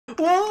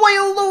Well,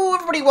 hello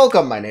everybody,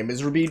 welcome. My name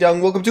is Rubydung.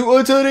 Welcome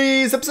to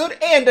today's episode,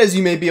 and as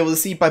you may be able to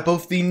see by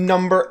both the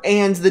number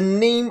and the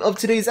name of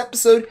today's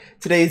episode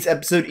is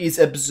episode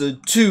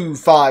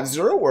 250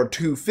 or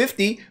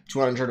 250,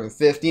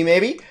 250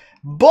 maybe.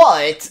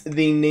 But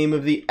the name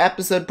of the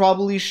episode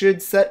probably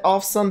should set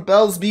off some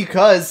bells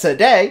because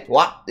today,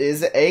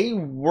 is a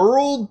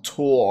world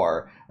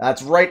tour.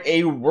 That's right,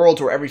 a world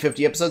tour. Every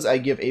 50 episodes, I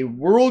give a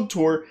world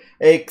tour,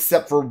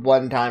 except for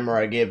one time where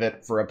I gave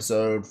it for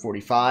episode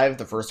 45,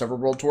 the first ever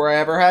world tour I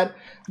ever had.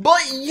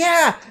 But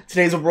yeah,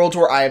 today's a world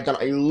tour. I have done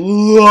a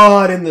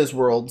lot in this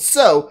world,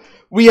 so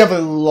we have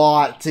a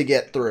lot to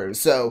get through.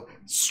 So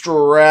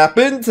strap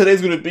in. Today's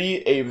going to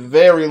be a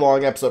very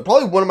long episode,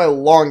 probably one of my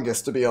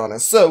longest, to be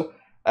honest. So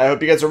I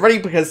hope you guys are ready,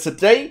 because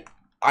today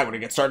I'm going to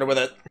get started with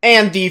it.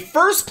 And the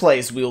first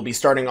place we will be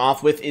starting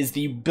off with is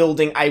the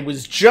building I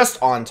was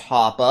just on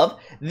top of.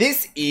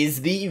 This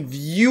is the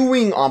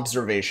viewing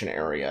observation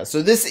area.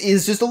 So this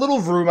is just a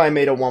little room I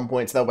made at one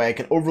point so that way I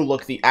can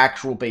overlook the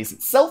actual base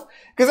itself,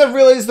 because I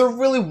realized there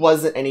really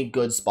wasn't any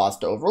good spots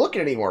to overlook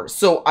it anymore.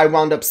 So I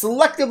wound up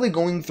selectively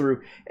going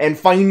through and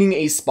finding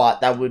a spot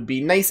that would be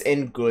nice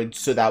and good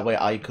so that way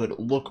I could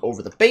look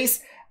over the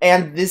base.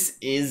 And this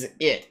is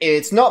it.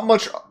 It's not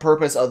much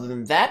purpose other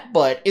than that,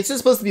 but it's just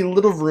supposed to be a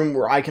little room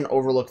where I can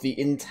overlook the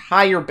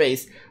entire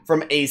base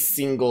from a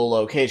single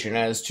location. It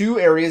has two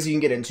areas you can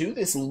get into.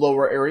 This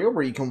lower area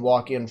where you can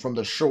walk in from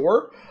the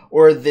shore,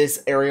 or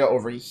this area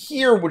over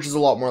here, which is a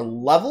lot more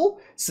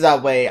level, so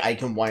that way I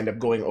can wind up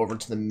going over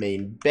to the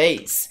main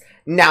base.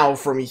 Now,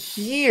 from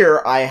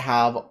here, I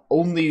have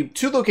only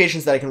two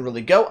locations that I can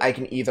really go. I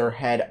can either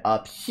head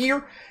up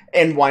here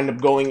and wind up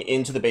going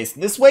into the base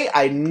this way.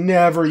 I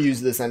never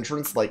use this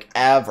entrance, like,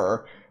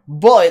 ever.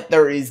 But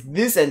there is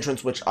this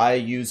entrance, which I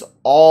use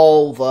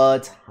all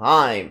the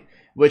time,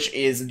 which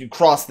is you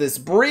cross this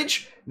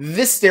bridge.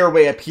 This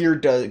stairway up here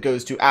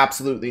goes to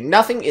absolutely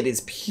nothing. It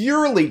is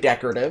purely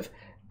decorative.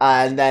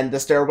 And then the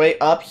stairway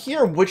up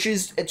here, which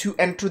is to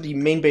enter the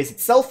main base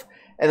itself.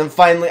 And then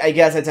finally, I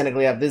guess I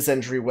technically have this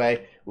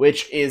entryway,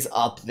 which is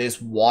up this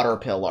water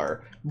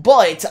pillar.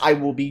 But I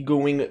will be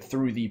going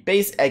through the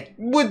base. I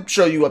would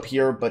show you up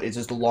here, but it's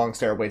just a long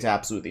stairway to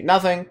absolutely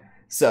nothing.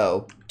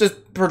 So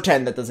just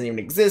pretend that doesn't even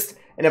exist.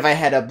 And if I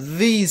head up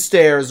these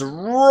stairs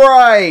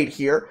right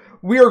here,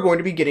 we are going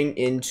to be getting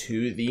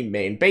into the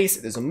main base.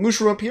 There's a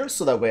mushroom up here,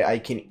 so that way I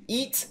can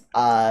eat.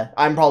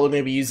 I'm probably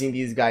going to be using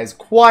these guys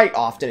quite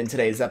often in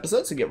today's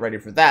episode, so get ready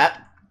for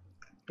that.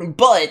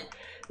 But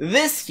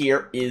this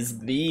here is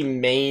the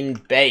main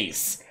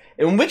base.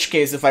 In which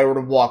case, if I were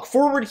to walk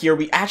forward here,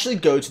 we actually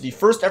go to the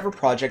first ever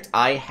project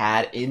I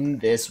had in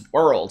this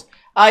world.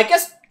 I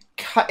guess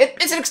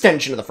it's an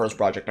extension of the first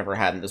project I ever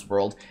had in this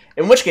world.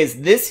 In which case,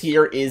 this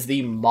here is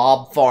the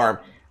mob farm.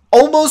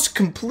 Almost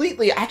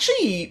completely,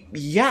 actually,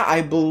 yeah,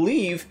 I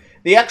believe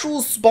the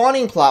actual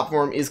spawning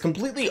platform is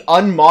completely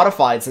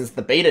unmodified since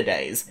the beta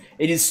days.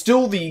 It is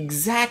still the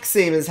exact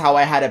same as how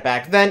I had it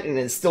back then, and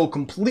it is still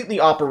completely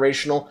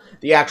operational.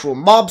 The actual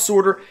mob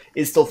sorter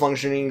is still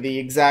functioning the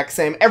exact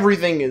same.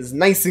 Everything is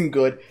nice and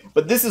good,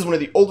 but this is one of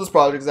the oldest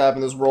projects I have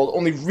in this world.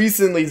 Only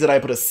recently did I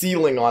put a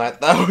ceiling on it,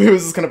 though. It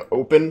was just kind of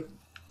open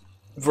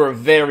for a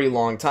very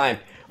long time.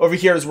 Over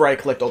here is where I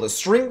collect all the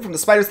string from the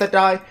spiders that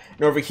die,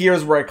 and over here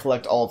is where I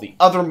collect all the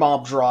other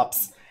mob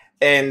drops,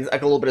 and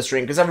like a little bit of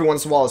string, because every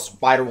once in a while a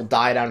spider will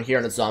die down here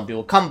and a zombie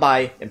will come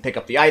by and pick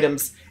up the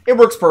items. It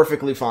works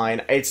perfectly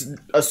fine. It's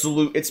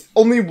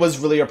only was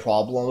really a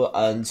problem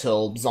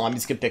until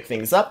zombies could pick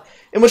things up,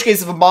 in which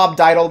case if a mob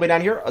died all the way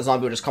down here, a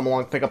zombie would just come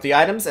along, pick up the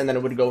items, and then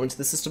it would go into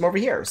the system over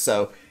here.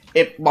 So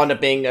it wound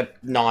up being a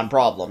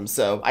non-problem,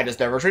 so I just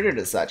never treated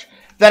it as such.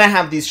 Then I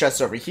have these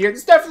chests over here.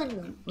 There's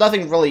definitely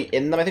nothing really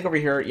in them. I think over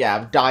here, yeah, I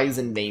have dies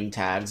and name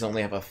tags. I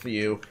only have a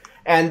few.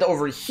 And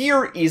over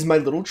here is my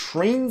little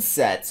train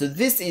set. So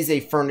this is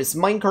a furnace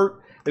minecart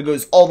that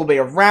goes all the way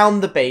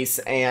around the base,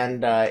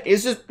 and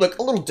it's just like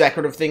a little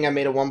decorative thing I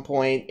made at one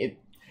point.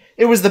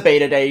 It was the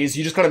beta days.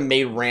 You just kind of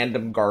made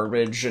random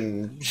garbage,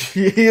 and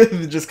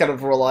just kind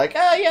of were like,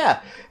 oh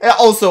yeah. And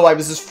also, I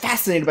was just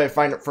fascinated by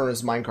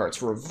furnace minecarts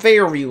for a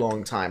very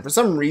long time. For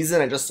some reason,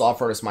 I just saw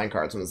furnace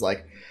minecarts and was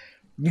like,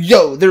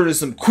 yo, there is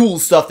some cool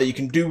stuff that you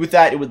can do with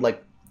that. It would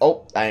like,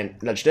 oh, I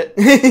nudged it.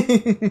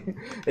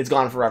 It's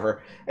gone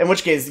forever. In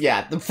which case,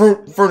 yeah, the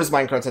furnace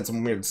minecarts had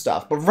some weird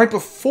stuff. But right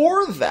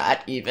before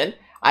that, even,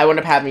 I wound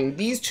up having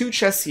these two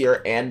chests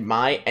here and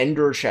my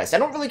ender chest. I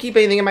don't really keep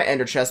anything in my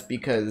ender chest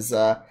because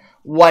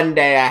one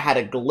day I had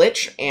a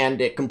glitch and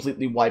it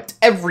completely wiped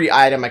every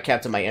item I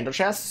kept in my ender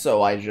chest.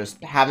 So I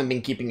just haven't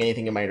been keeping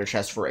anything in my ender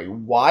chest for a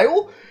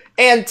while.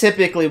 And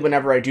typically,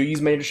 whenever I do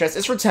use my ender chest,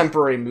 it's for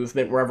temporary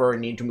movement. Wherever I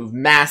need to move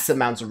mass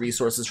amounts of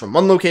resources from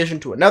one location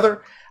to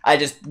another, I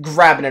just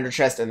grab an ender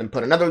chest and then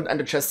put another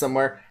ender chest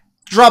somewhere,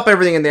 drop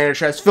everything in the ender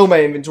chest, fill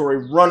my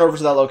inventory, run over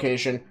to that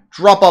location,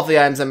 drop off the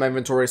items in my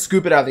inventory,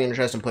 scoop it out of the ender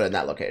chest, and put it in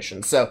that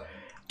location. So,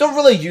 don't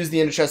really use the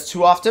ender chest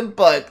too often,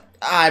 but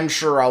I'm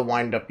sure I'll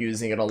wind up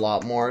using it a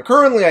lot more.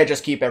 Currently, I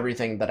just keep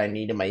everything that I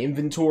need in my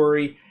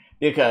inventory,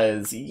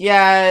 Because,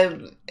 yeah,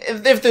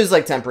 if there's,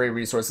 like, temporary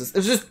resources,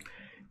 it's just...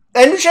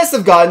 Ender chests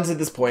have gotten to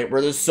this point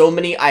where there's so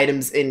many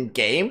items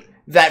in-game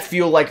that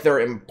feel like they're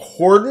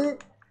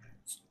important,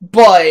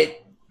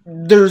 but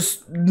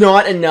there's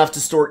not enough to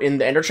store in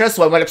the ender chest,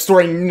 so I wind up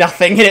storing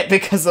nothing in it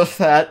because of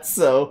that,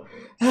 so...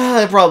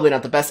 probably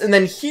not the best. And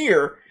then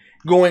here,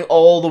 going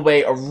all the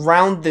way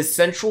around this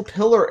central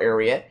pillar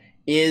area,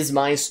 is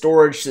my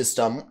storage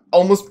system,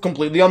 almost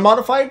completely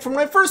unmodified from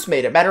when I first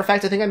made it. Matter of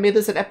fact, I think I made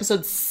this in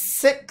episode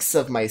 6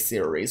 of my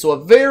series, so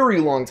a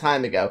very long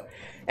time ago.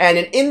 And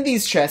in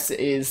these chests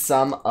is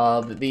some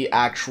of the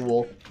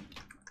actual,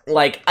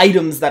 like,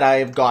 items that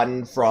I've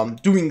gotten from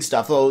doing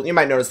stuff. So you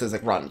might notice there's,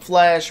 like, rotten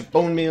flesh,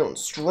 bone meal, and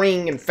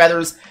string, and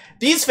feathers.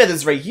 These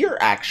feathers right here,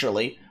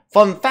 actually,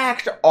 fun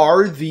fact,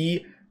 are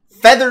the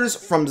feathers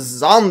from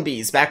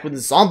zombies, back when the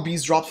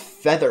zombies dropped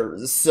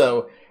feathers.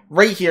 So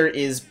right here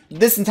is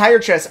this entire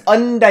chest,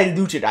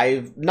 undiluted.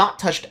 I've not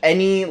touched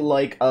any,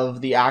 like,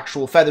 of the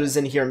actual feathers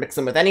in here, mixed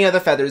them with any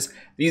other feathers.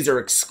 These are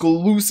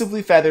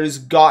exclusively feathers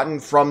gotten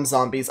from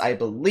zombies, I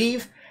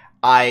believe.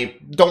 I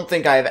don't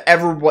think I've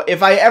ever...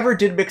 If I ever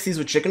did mix these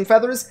with chicken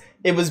feathers,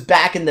 it was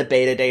back in the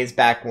beta days,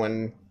 back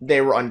when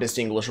they were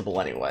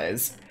undistinguishable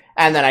anyways.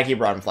 And then I keep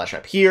rotten flesh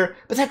up here.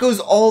 But that goes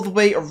all the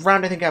way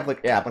around. I think I have,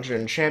 like, yeah, a bunch of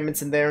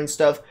enchantments in there and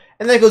stuff.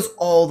 And that goes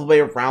all the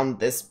way around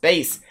this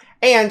base.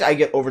 And I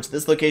get over to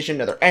this location,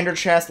 another ender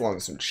chest, along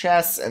with some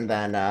chests, and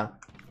then a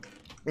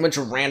bunch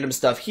of random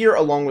stuff here,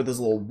 along with this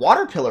little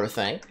water pillar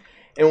thing.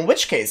 In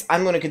which case,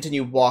 I'm going to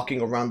continue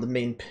walking around the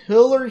main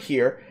pillar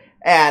here.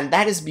 And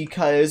that is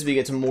because we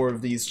get to more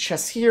of these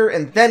chests here,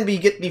 and then we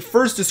get the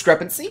first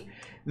discrepancy.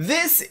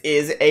 This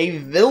is a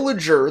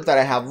villager that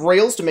I have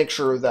rails to make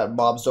sure that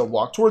mobs don't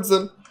walk towards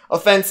them, a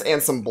fence,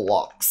 and some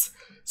blocks.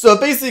 So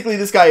basically,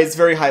 this guy is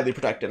very highly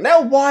protected.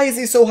 Now, why is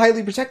he so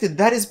highly protected?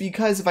 That is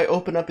because if I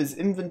open up his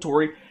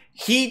inventory,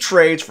 he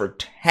trades for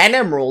 10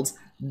 emeralds,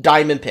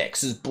 diamond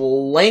picks, just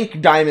blank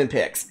diamond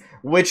picks,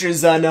 which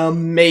is an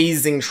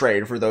amazing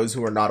trade for those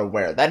who are not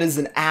aware. That is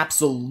an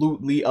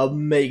absolutely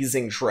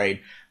amazing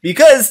trade.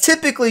 Because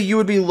typically you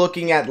would be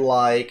looking at,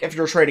 like, if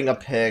you're trading a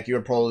pick, you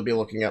would probably be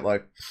looking at,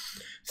 like,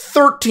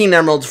 13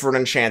 emeralds for an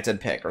enchanted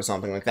pick or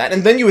something like that.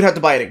 And then you would have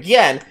to buy it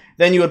again.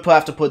 Then you would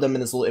have to put them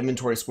in this little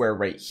inventory square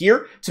right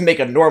here to make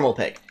a normal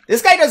pick.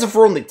 This guy does it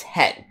for only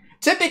 10.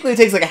 Typically it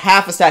takes like a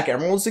half a stack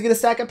of emeralds to get a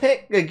stack of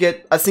pick,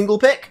 get a single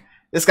pick.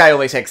 This guy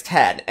only takes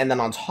 10. And then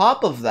on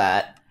top of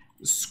that,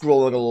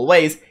 scrolling a little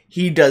ways,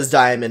 he does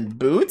diamond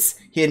boots,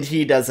 and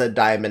he does a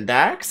diamond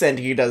axe, and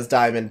he does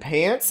diamond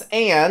pants,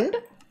 and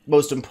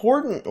most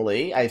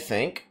importantly, I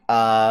think,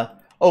 oh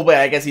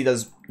wait, I guess he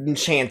does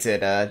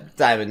enchanted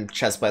diamond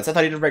chestplates. I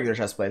thought he did regular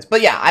chestplates.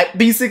 But yeah,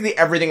 basically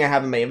everything I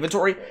have in my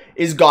inventory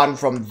is gotten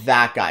from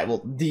that guy.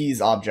 Well,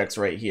 these objects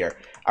right here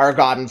are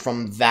gotten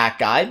from that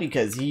guy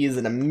because he is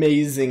an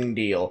amazing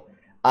deal.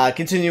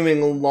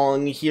 Continuing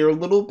along here a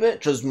little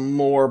bit, just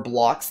more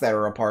blocks that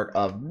are a part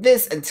of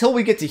this. Until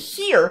we get to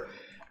here,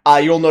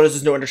 you'll notice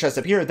there's no ender chest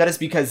up here. That is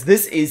because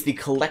this is the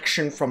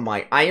collection from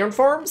my iron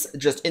farms,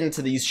 just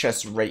into these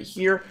chests right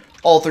here.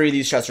 All 3 of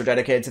these chests are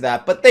dedicated to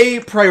that, but they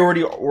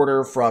priority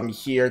order from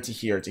here to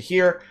here to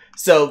here.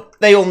 So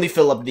they only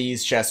fill up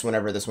these chests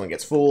whenever this one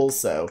gets full,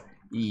 so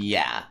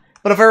yeah.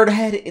 But if I were to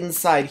head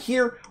inside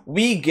here,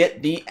 we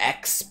get the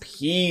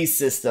XP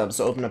system.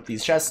 So open up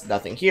these chests,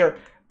 nothing here.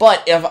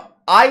 But if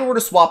I were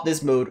to swap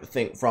this mode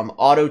thing from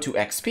auto to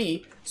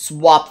XP,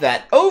 swap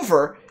that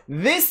over,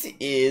 this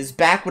is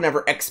back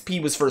whenever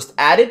XP was first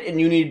added and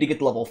you needed to get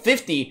to level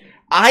 50.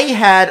 I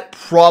had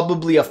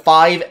probably a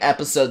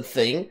 5-episode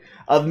thing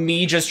of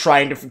me just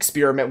trying to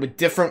experiment with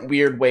different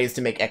weird ways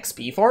to make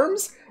XP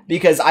farms,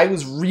 because I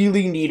was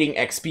really needing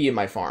XP in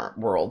my farm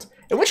world.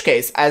 In which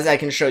case, as I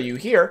can show you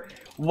here,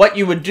 what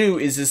you would do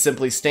is just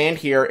simply stand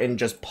here and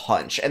just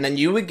punch, and then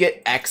you would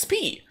get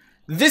XP.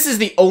 This is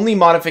the only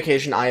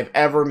modification I have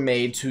ever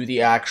made to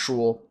the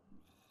actual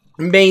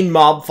main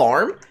mob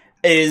farm,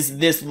 is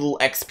this little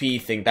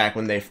XP thing back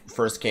when they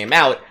first came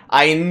out.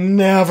 I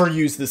never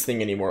use this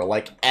thing anymore,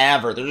 like,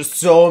 ever. There's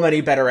so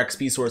many better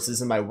XP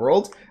sources in my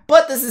world,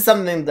 but this is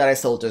something that I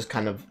still just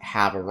kind of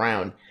have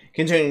around.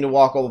 Continuing to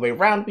walk all the way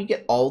around, we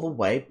get all the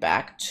way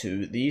back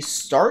to the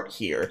start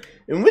here.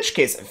 In which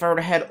case, if I were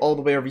to head all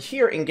the way over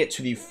here and get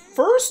to the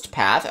first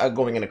path,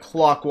 going in a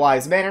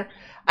clockwise manner,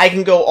 I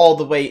can go all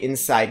the way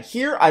inside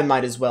here. I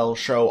might as well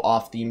show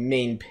off the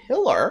main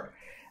pillar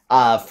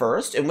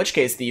first, in which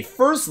case the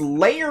first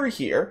layer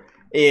here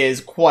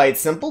is quite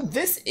simple.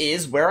 This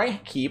is where I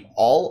keep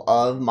all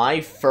of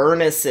my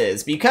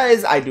furnaces,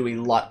 because I do a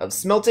lot of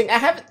smelting. I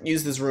haven't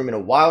used this room in a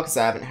while because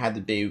I haven't had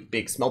the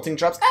big smelting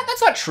jobs.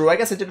 That's not true. I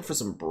guess I did it for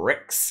some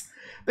bricks.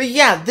 But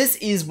yeah, this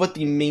is what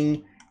the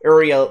main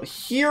area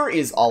here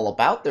is all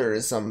about. There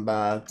is some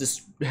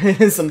just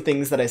some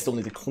things that I still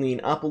need to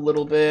clean up a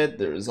little bit.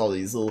 There's all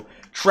these little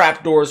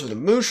trapdoors for the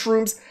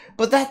mushrooms.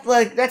 But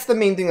that's the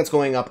main thing that's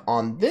going up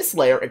on this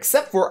layer,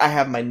 except for I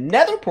have my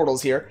nether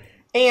portals here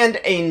and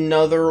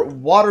another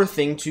water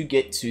thing to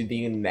get to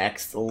the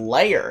next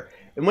layer.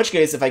 In which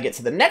case, if I get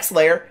to the next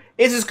layer,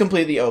 is just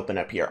completely open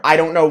up here. I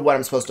don't know what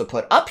I'm supposed to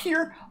put up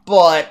here,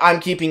 but I'm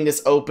keeping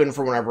this open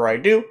for whenever I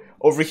do.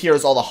 Over here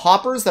is all the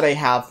hoppers that I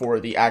have for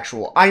the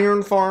actual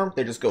iron farm.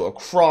 They just go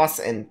across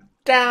and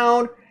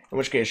down, in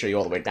which case I'll show you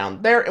all the way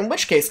down there. In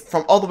which case,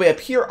 from all the way up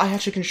here, I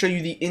actually can show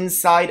you the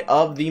inside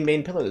of the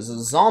main pillar. There's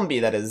a zombie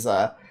that is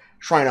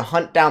trying to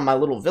hunt down my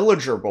little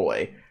villager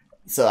boy.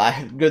 So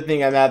good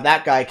thing I have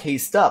that guy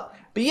cased up.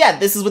 But yeah,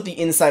 this is what the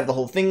inside of the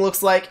whole thing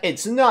looks like.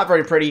 It's not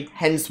very pretty,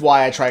 hence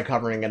why I try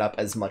covering it up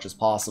as much as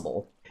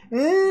possible.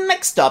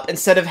 Next up,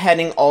 instead of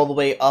heading all the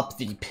way up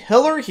the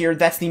pillar here,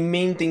 that's the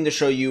main thing to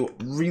show you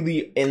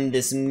really in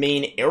this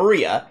main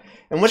area.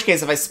 In which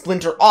case, if I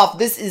splinter off,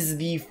 this is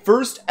the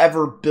first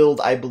ever build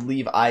I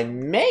believe I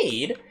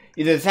made.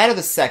 Either that or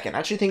the second. I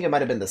actually think it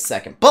might have been the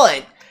second.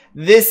 But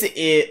this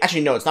is...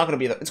 Actually, no, it's not going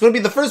to be it's going to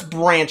be the first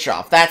branch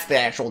off. That's the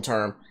actual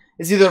term.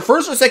 It's either the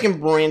first or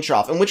second branch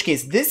off. In which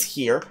case, this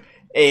here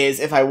is,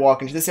 if I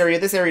walk into this area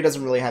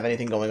doesn't really have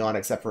anything going on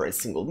except for a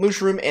single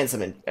mushroom and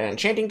an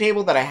enchanting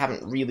table that I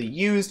haven't really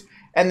used,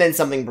 and then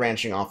something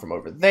branching off from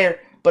over there.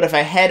 But if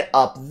I head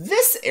up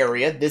this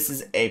area, this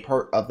is a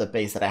part of the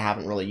base that I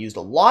haven't really used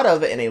a lot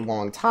of in a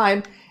long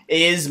time,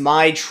 is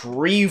my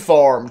tree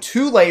farm.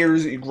 2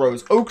 layers, it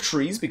grows oak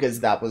trees,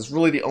 because that was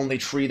really the only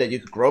tree that you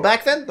could grow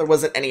back then. There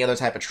wasn't any other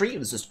type of tree, it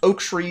was just oak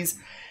trees.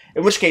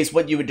 In which case,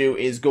 what you would do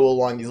is go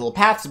along these little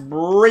paths,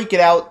 break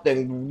it out,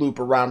 then loop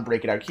around,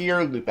 break it out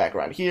here, loop back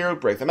around here,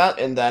 break them out,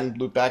 and then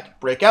loop back,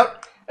 break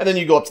out, and then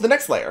you go up to the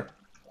next layer.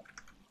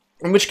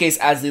 In which case,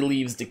 as the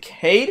leaves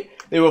decayed,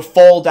 they will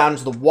fall down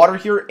into the water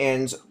here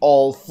and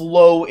all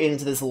flow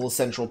into this little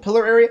central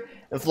pillar area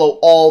and flow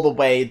all the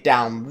way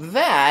down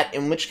that,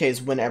 in which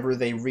case, whenever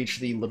they reach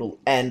the little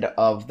end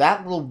of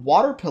that little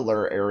water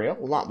pillar area,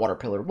 well, not water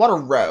pillar, water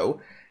row,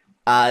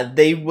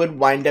 they would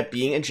wind up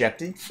being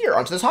ejected here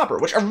onto this hopper,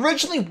 which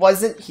originally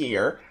wasn't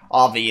here,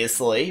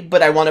 obviously,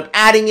 but I wound up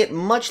adding it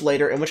much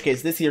later, in which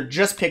case this here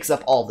just picks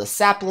up all the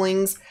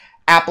saplings,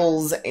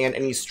 apples, and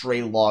any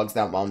stray logs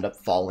that wound up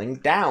falling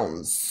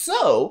down.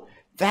 So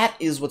that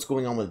is what's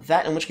going on with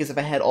that, in which case if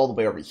I head all the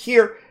way over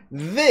here,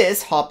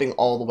 this, hopping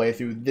all the way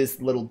through this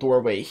little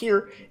doorway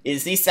here,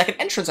 is the second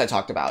entrance I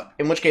talked about.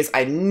 In which case,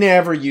 I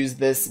never use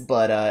this,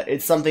 but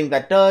it's something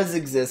that does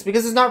exist,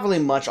 because there's not really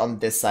much on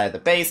this side of the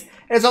base,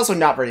 and it's also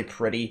not very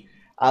pretty.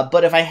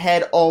 But if I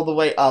head all the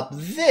way up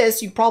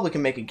this, you probably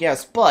can make a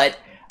guess, but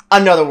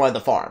another one of the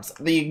farms.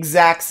 The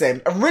exact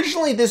same.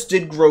 Originally, this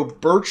did grow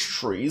birch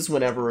trees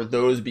whenever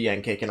those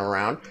began kicking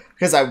around,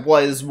 because I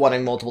was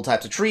wanting multiple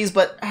types of trees,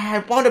 but I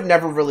wound up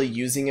never really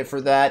using it for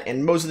that,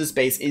 and most of this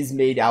base is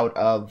made out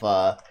of,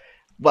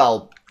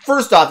 well,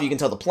 first off, you can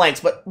tell the planks,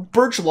 but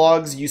birch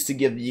logs used to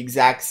give the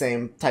exact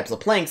same types of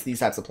planks, these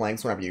types of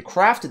planks, whenever you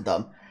crafted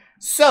them.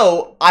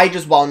 So, I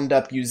just wound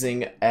up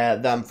using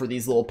them for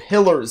these little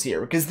pillars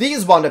here, because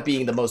these wound up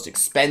being the most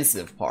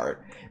expensive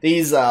part.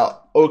 These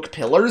oak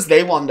pillars,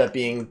 they wound up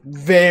being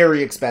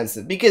very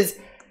expensive, because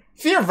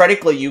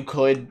theoretically you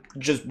could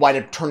just wind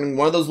up turning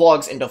one of those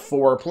logs into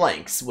 4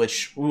 planks,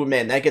 which, ooh,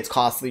 man, that gets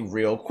costly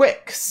real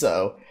quick.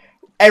 So,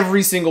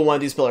 every single one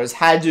of these pillars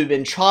had to have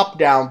been chopped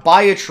down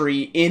by a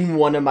tree in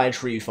one of my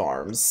tree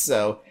farms.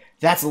 So,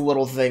 that's a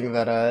little thing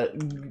that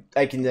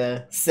I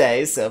can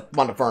say. So,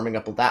 wound up farming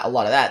up a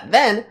lot of that.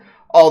 Then,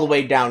 all the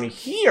way down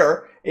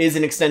here is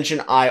an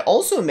extension I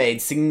also made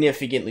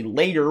significantly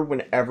later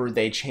whenever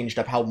they changed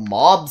up how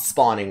mob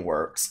spawning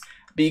works.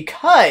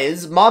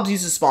 Because mobs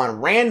used to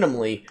spawn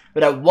randomly,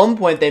 but at one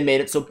point they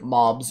made it so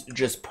mobs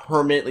just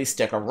permanently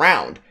stick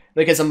around.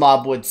 Because a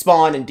mob would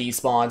spawn and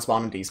despawn,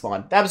 spawn and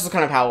despawn. That was just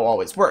kind of how it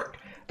always worked.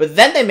 But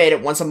then they made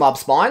it once a mob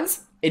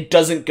spawns, it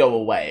doesn't go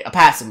away. A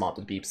passive mob,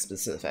 to be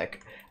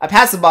specific. A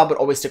passive mob would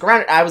always stick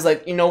around, and I was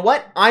like, you know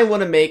what? I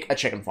want to make a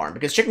chicken farm,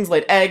 because chickens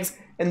laid eggs,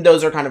 and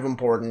those are kind of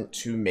important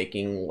to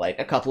making, like,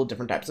 a couple of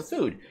different types of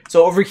food.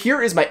 So over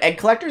here is my egg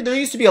collector. There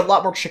used to be a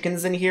lot more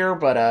chickens in here,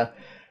 but,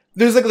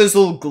 there's like this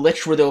little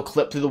glitch where they'll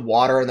clip through the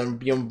water and then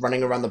be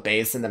running around the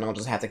base, and then I'll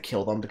just have to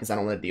kill them because I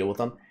don't want to deal with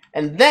them.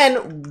 And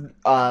then,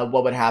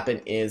 what would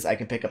happen is I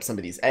can pick up some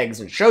of these eggs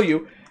and show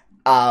you,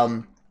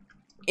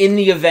 in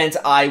the event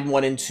I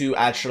wanted to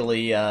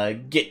actually,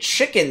 get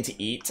chicken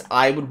to eat,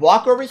 I would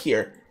walk over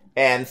here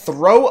and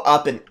throw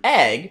up an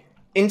egg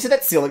into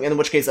that ceiling, in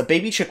which case a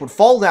baby chick would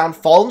fall down,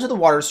 fall into the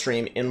water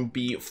stream, and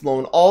be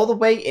flown all the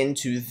way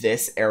into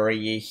this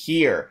area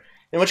here.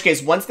 In which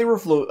case, once they were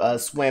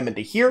swam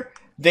into here,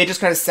 they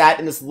just kind of sat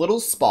in this little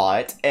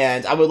spot,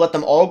 and I would let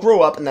them all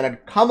grow up, and then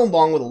I'd come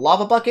along with a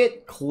lava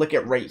bucket, click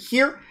it right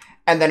here,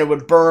 and then it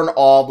would burn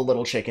all the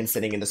little chickens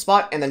sitting in the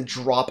spot, and then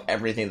drop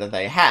everything that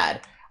they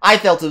had. I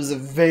felt it was a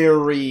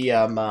very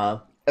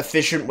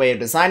efficient way of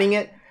designing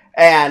it,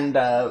 and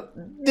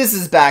this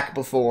is back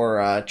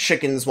before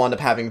chickens wound up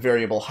having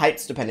variable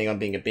heights depending on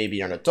being a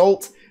baby or an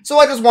adult, so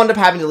I just wound up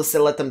having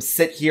to let them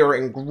sit here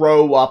and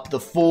grow up the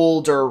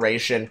full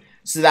duration,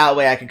 so that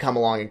way I could come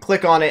along and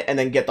click on it and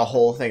then get the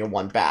whole thing in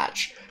one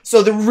batch.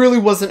 So there really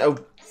wasn't a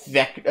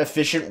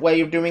efficient way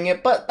of doing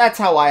it, but that's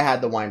how I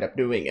had to wind up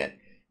doing it.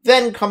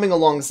 Then coming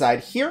alongside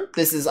here,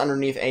 this is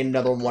underneath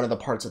another one of the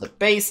parts of the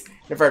base.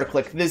 If I were to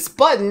click this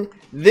button,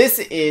 this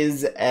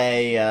is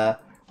a,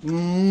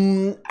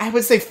 I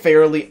would say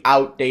fairly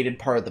outdated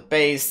part of the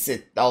base.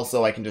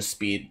 Also, I can just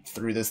speed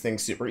through this thing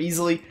super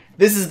easily.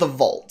 This is the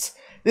vault.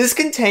 This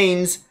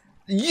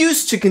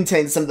used to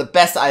contain some of the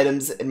best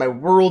items in my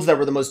worlds that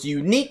were the most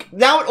unique.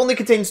 Now it only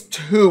contains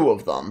 2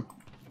 of them.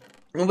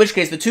 In which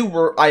case, the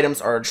 2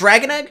 items are a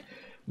dragon egg.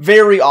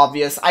 Very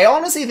obvious. I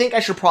honestly think I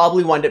should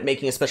probably wind up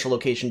making a special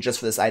location just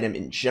for this item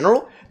in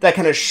general that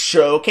kind of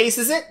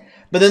showcases it.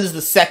 But then there's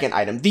the second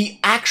item, the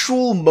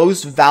actual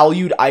most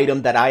valued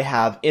item that I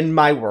have in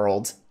my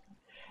world.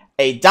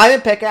 A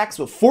diamond pickaxe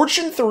with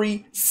Fortune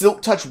 3,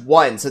 Silk Touch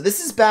 1. So this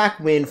is back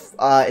when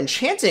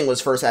enchanting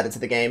was first added to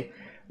the game.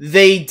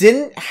 They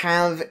didn't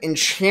have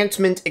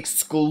enchantment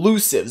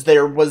exclusives.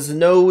 There was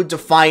no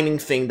defining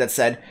thing that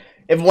said,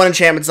 if one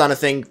enchantment's on a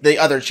thing, the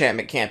other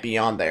enchantment can't be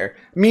on there.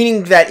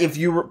 Meaning that if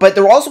you were... But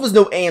there also was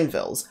no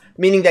anvils.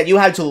 Meaning that you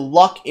had to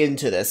luck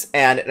into this.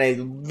 And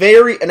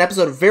in an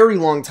episode a very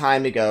long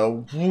time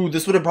ago...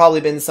 this would have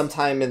probably been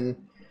sometime in...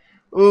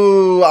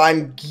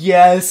 I'm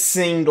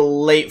guessing the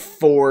late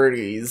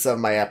 40s of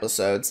my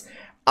episodes.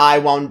 I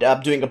wound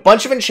up doing a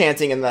bunch of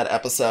enchanting in that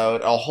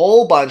episode. A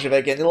whole bunch of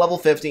it. Getting to level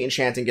 50,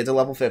 enchanting. Get to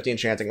level 50,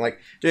 enchanting. Like,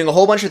 doing a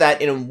whole bunch of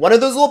that. And in one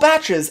of those little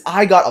batches,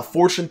 I got a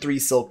Fortune 3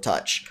 Silk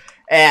Touch.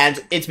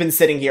 And it's been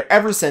sitting here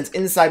ever since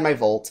inside my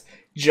vault.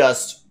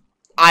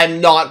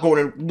 I'm not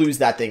going to lose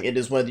that thing. It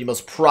is one of the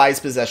most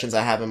prized possessions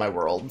I have in my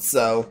world.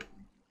 So,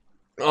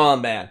 oh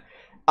man.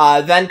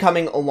 Then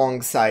coming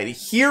alongside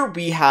here,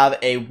 we have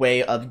a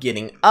way of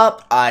getting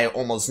up. I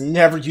almost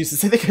never use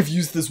this. I think I've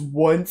used this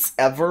once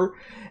ever.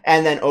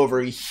 And then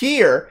over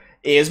here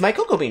is my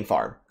cocoa bean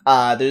farm.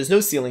 There's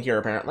no ceiling here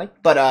apparently,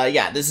 but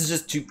yeah, this is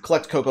just to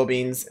collect cocoa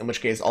beans, in which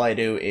case all I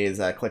do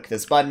is click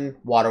this button,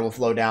 water will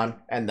flow down,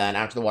 and then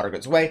after the water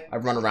goes away, I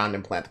run around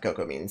and plant the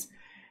cocoa beans.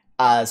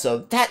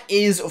 So that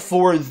is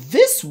for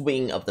this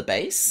wing of the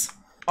base.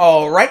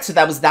 Alright, so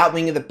that was that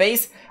wing of the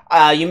base.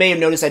 You may have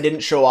noticed I didn't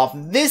show off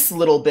this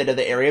little bit of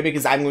the area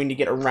because I'm going to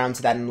get around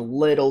to that in a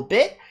little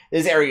bit.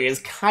 This area is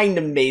kind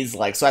of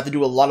maze-like, so I have to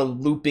do a lot of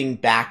looping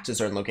back to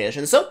certain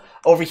locations. So,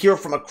 over here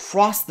from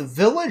across the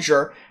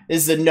villager,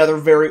 this is another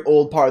very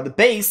old part of the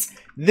base.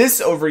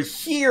 This over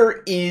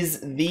here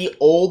is the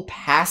old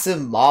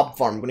passive mob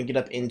farm. I'm going to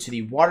get up into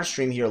the water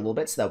stream here a little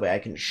bit, so that way I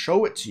can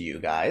show it to you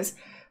guys.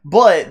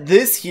 But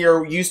this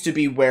here used to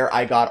be where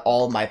I got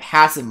all my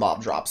passive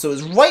mob drops. So it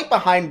was right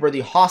behind where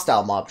the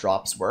hostile mob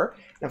drops were.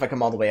 If I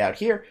come all the way out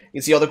here, you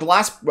can see all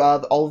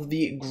of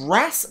the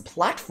grass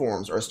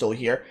platforms are still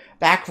here,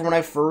 back from when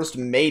I first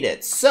made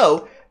it.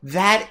 So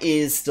that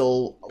is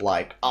still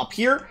like up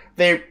here.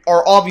 They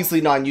are obviously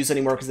not in use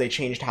anymore because they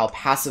changed how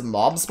passive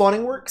mob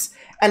spawning works.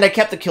 And I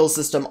kept the kill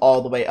system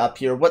all the way up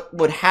here. What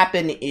would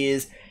happen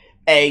is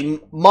a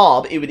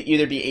mob, it would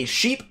either be a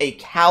sheep, a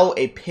cow,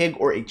 a pig,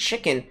 or a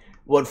chicken,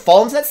 would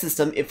fall into that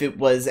system. If it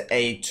was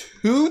a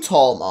too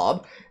tall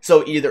mob,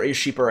 so either a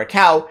sheep or a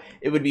cow,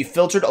 it would be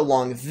filtered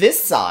along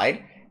this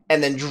side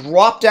and then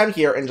drop down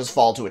here and just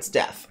fall to its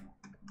death.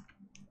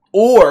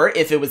 Or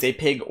if it was a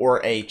pig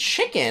or a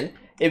chicken,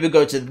 it would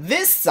go to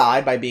this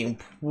side by being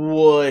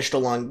pushed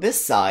along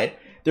this side.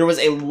 There was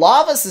a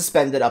lava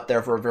suspended up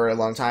there for a very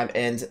long time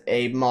and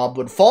a mob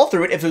would fall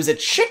through it. If it was a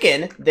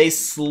chicken, they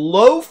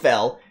slow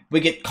fell,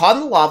 would get caught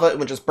in the lava and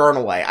would just burn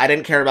away. I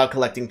didn't care about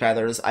collecting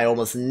feathers. I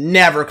almost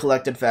never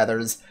collected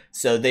feathers,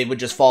 so they would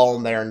just fall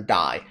in there and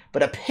die.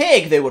 But a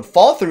pig, they would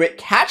fall through it,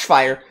 catch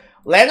fire,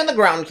 land on the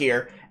ground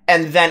here,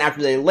 and then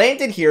after they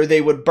landed here,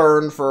 they would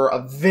burn for a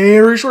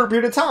very short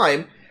period of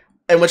time,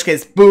 in which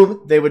case,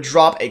 boom, they would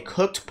drop a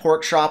cooked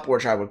pork chop,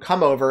 which I would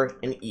come over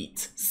and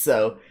eat.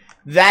 So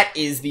that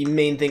is the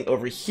main thing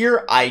over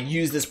here. I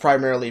used this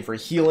primarily for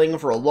healing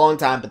for a long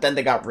time, but then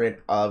they got rid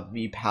of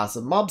the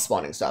passive mob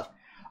spawning stuff.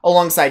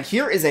 Alongside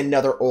here is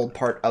another old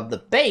part of the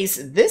base.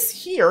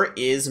 This here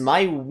is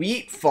my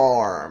wheat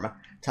farm.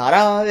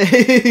 Ta-da!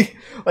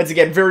 Once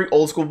again, very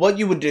old school. What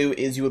you would do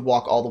is you would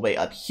walk all the way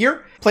up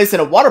here, place in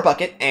a water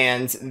bucket,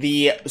 and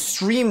the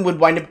stream would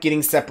wind up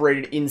getting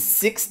separated in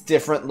 6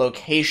 different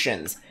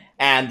locations.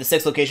 And the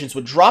 6 locations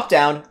would drop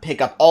down,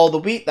 pick up all the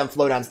wheat, then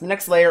flow down to the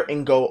next layer,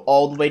 and go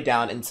all the way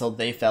down until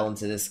they fell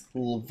into this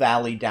little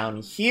valley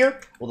down here,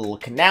 with a little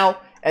canal,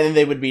 and then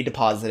they would be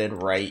deposited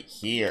right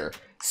here.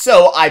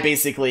 So I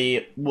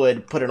basically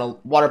would put in a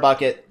water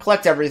bucket,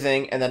 collect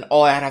everything, and then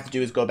all I'd have to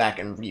do is go back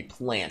and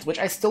replant, which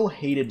I still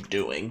hated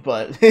doing,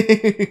 but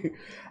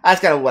that's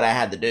kind of what I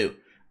had to do.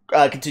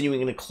 Continuing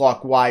in a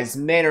clockwise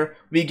manner,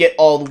 we get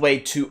all the way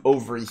to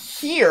over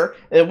here,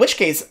 in which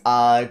case,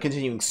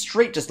 continuing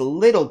straight just a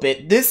little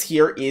bit, this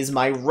here is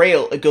my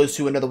rail. It goes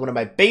to another one of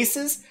my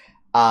bases.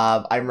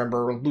 I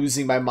remember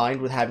losing my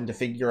mind with having to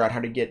figure out how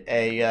to get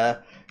a,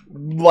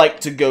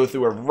 to go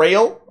through a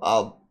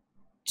rail.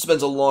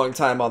 Spends a long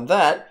time on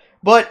that,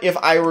 but if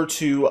I were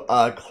to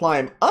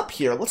climb up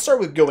here, let's start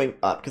with going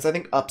up, because I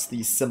think up's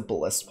the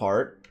simplest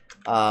part.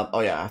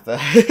 Oh yeah, I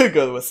have to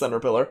go with center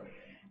pillar.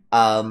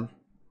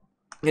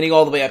 Getting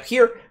all the way up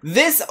here,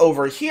 this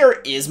over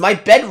here is my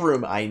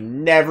bedroom. I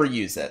never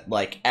use it,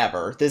 like,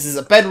 ever. This is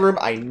a bedroom,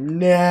 I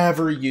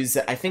never use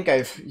it. I think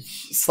I've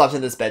slept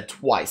in this bed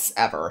twice,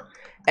 ever.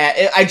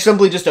 I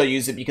simply just don't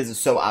use it because it's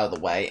so out of the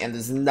way, and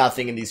there's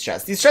nothing in these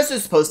chests. These chests are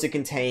supposed to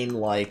contain,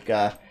 like,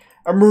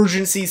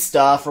 emergency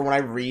stuff, or when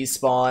I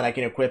respawn, I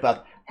can equip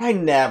up. I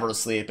never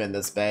sleep in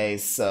this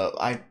base, so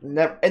I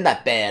never, in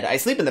that bed. I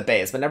sleep in the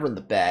base, but never in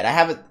the bed. I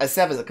have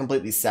a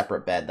completely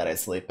separate bed that I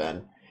sleep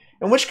in.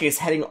 In which case,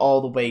 heading all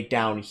the way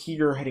down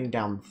here, heading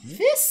down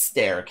this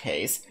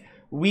staircase,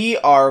 we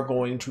are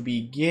going to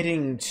be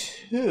getting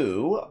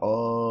to,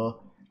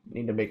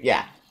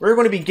 we're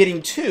going to be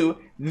getting to,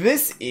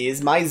 this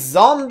is my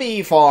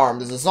zombie farm.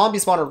 There's a zombie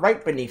spawner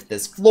right beneath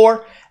this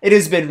floor. It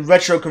has been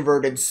retro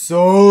converted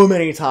so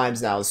many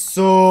times now,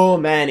 so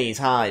many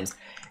times.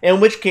 In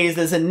which case,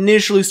 this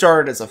initially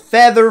started as a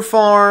feather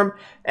farm,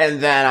 and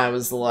then I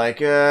was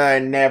like, I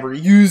never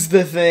used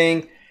the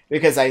thing,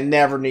 because I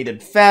never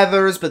needed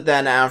feathers, but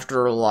then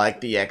after,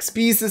 like, the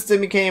XP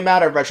system came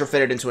out, I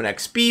retrofitted into an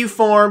XP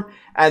farm,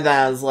 and then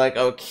I was like,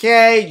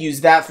 okay,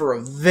 use that for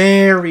a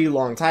very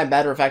long time.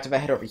 Matter of fact, if I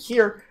head over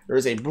here, there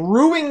is a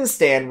brewing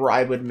stand where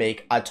I would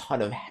make a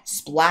ton of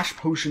splash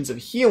potions of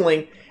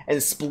healing,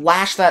 and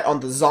splash that on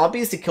the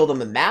zombies to kill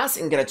them en masse,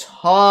 and get a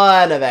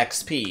ton of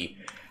XP.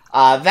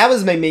 That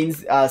was my main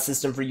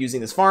system for using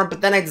this farm,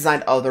 but then I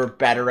designed other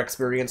better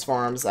experience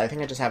farms. I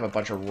think I just have a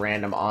bunch of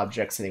random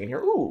objects sitting in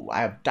here. Ooh,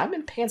 I have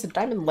diamond pants and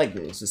diamond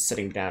leggings just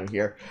sitting down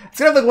here. It's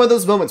kind of like one of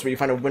those moments where you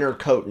find a winter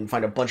coat and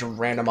find a bunch of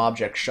random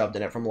objects shoved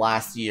in it from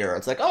last year.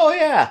 It's like, oh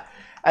yeah!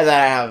 And then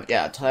I have,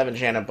 yeah, a ton of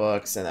enchanted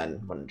books and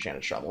then one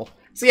enchanted shovel.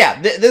 So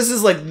yeah, this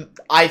is like,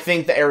 I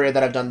think, the area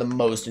that I've done the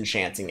most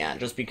enchanting at,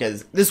 just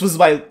because this was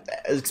my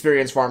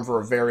experience farm for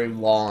a very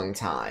long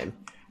time.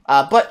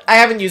 But I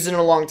haven't used it in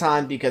a long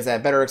time because I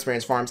have better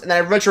experience farms, and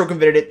then I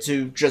retro-converted it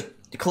to just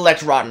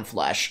collect rotten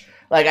flesh.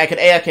 Like, I could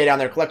AFK down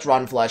there, collect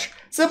rotten flesh,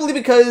 simply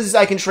because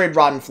I can trade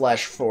rotten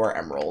flesh for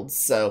emeralds.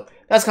 So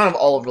that's kind of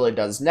all it really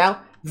does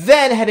now.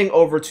 Then, heading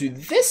over to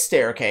this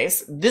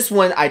staircase, this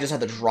one I just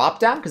had to drop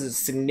down because it's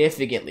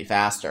significantly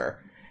faster.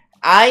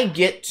 I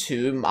get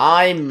to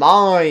my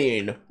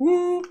mine.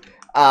 Woo!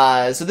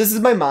 So this is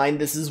my mine.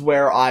 This is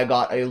where I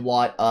got a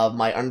lot of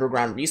my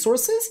underground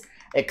resources.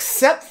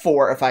 Except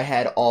for if I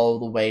head all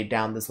the way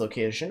down this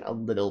location a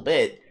little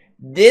bit.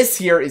 This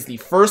here is the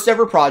first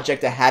ever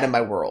project I had in my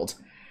world.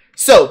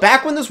 So,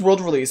 back when this world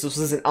released, this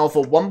was in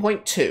Alpha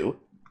 1.2,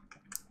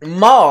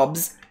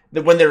 mobs,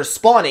 when they were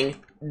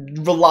spawning,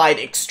 relied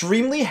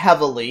extremely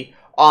heavily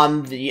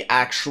on the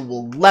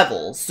actual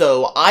level.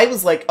 So, I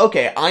was like,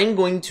 okay, I'm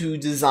going to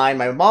design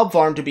my mob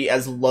farm to be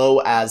as low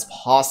as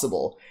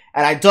possible.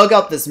 And I dug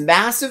up this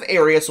massive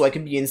area so I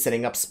could begin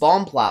setting up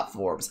spawn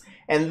platforms.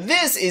 And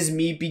this is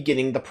me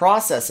beginning the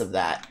process of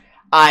that.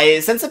 I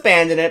since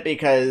abandoned it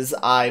because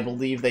I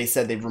believe they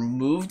said they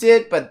removed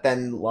it, but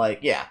then, like,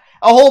 yeah.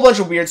 A whole bunch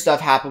of weird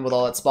stuff happened with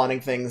all that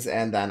spawning things,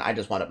 and then I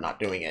just wound up not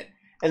doing it.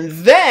 And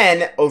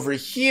then, over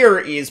here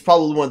is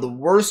probably one of the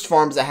worst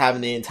farms I have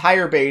in the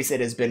entire base. It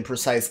has been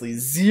precisely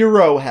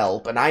zero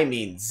help, and I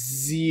mean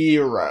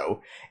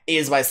zero,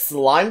 is my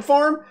slime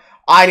farm.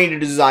 I need to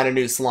design a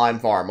new slime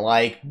farm,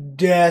 like,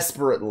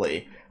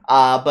 desperately.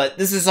 But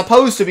this is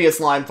supposed to be a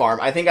slime farm.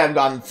 I think I've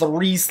gotten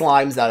 3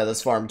 slimes out of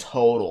this farm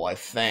total, I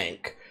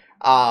think.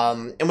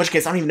 In which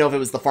case, I don't even know if it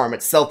was the farm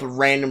itself, but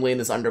randomly in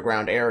this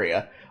underground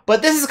area.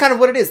 But this is kind of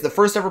what it is. The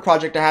first ever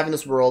project I have in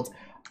this world.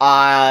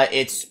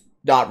 It's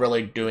not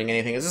really doing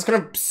anything. It's just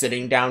kind of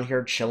sitting down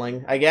here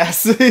chilling, I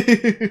guess.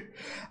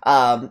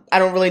 I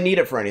don't really need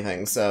it for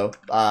anything, so,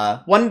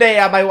 one day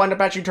I might wind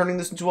up actually turning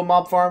this into a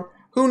mob farm.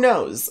 Who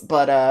knows?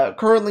 But,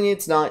 currently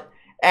it's not.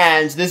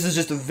 And this is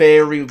just a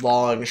very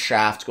long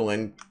shaft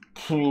going,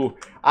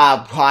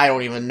 I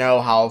don't even know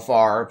how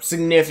far,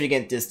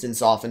 significant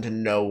distance off into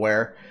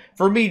nowhere.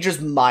 For me,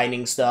 just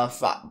mining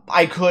stuff,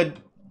 I could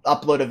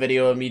upload a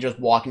video of me just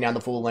walking down the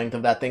full length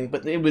of that thing,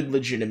 but it would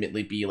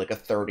legitimately be like a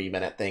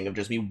 30-minute thing of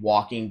just me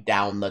walking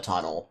down the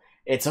tunnel.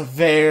 It's a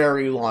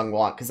very long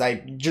walk, because I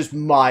just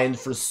mined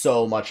for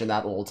so much in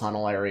that little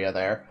tunnel area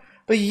there.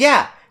 But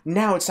yeah,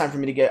 now it's time for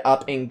me to get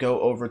up and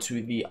go over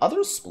to the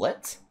other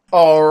split.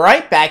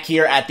 Alright, back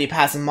here at the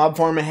passive mob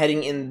farm,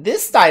 heading in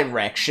this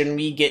direction,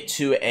 we get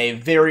to a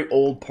very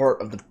old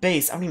part of the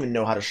base. I don't even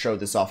know how to show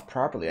this off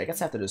properly. I guess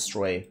I have to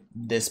destroy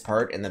this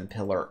part and then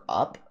pillar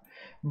up.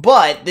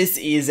 But this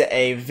is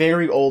a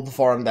very old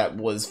farm that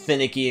was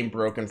finicky and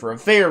broken for a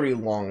very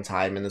long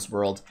time in this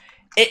world.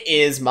 It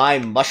is my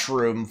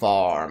mushroom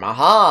farm.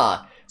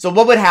 Aha! So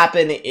what would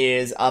happen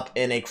is up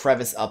in a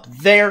crevice up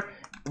there,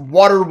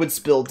 water would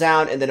spill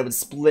down, and then it would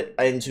split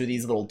into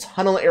these little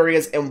tunnel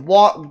areas and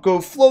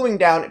go flowing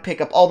down and pick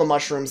up all the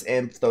mushrooms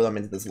and throw them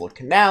into this little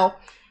canal.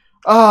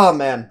 Oh,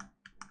 man.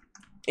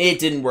 It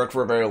didn't work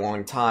for a very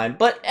long time,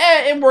 but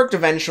it worked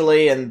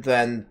eventually, and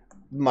then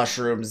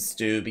mushroom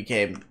stew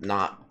became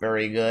not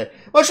very good.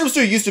 Mushroom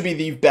stew used to be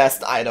the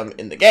best item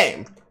in the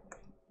game.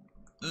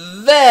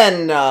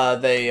 Then,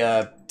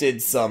 they,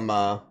 did some,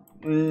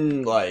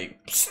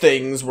 like,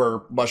 things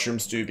where mushroom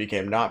stew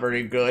became not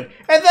very good.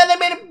 And then they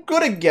made it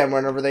good again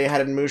whenever they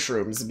added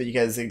mushrooms,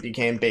 because it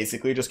became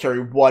basically just carry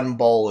one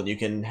bowl and you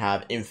can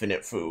have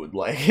infinite food.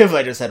 Like, if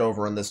I just head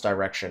over in this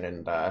direction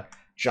and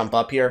jump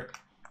up here,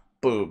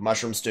 boom,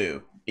 mushroom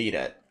stew, eat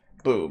it.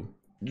 Boom,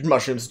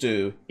 mushroom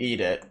stew,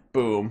 eat it.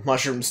 Boom,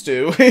 mushroom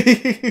stew.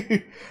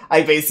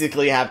 I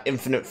basically have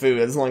infinite food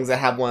as long as I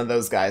have one of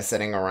those guys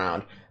sitting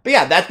around. But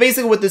yeah, that's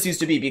basically what this used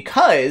to be,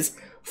 because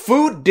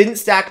food didn't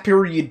stack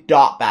period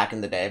dot back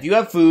in the day. If you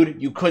have food,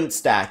 you couldn't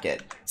stack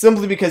it,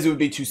 simply because it would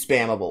be too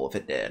spammable if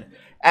it did.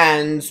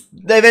 And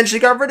they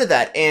eventually got rid of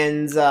that,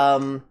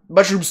 and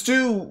mushroom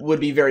stew would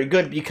be very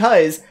good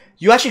because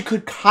you actually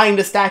could kind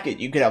of stack it.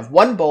 You could have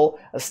one bowl,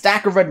 a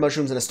stack of red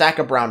mushrooms, and a stack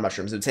of brown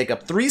mushrooms. It would take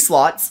up 3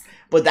 slots,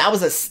 but that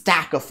was a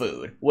stack of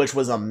food, which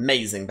was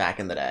amazing back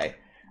in the day.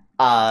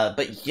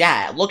 But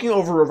yeah, looking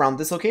over around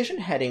this location,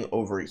 heading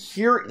over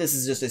here, this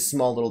is just a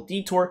small little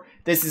detour.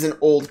 This is an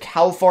old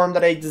cow farm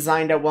that I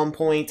designed at one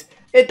point.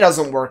 It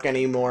doesn't work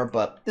anymore,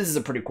 but this is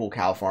a pretty cool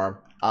cow farm.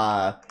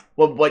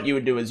 What you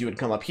would do is you would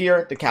come up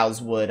here, the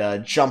cows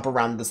would jump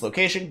around this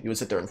location, you would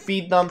sit there and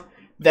feed them.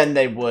 Then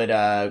they would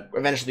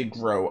eventually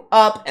grow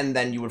up, and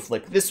then you would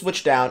flick this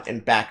switch down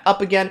and back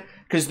up again,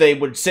 because they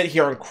would sit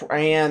here and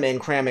cram and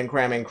cram and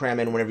cram and cram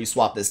in. Whenever you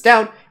swap this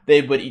down,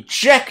 they would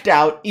eject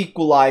out,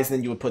 equalize, and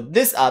then you would put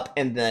this up,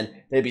 and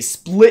then they'd be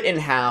split in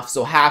half,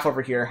 so half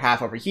over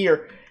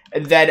here,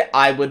 and then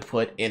I would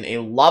put in a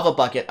lava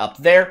bucket up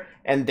there,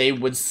 and they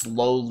would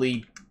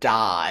slowly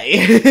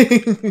die.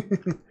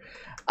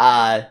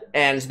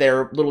 And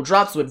their little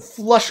drops would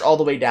flush all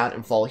the way down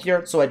and fall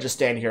here, so I'd just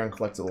stand here and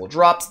collect the little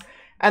drops.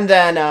 And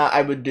then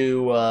I would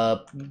do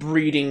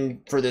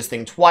breeding for this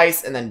thing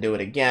twice, and then do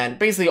it again.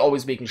 Basically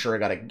always making sure I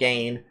got a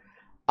gain.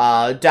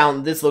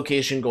 Down this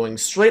location going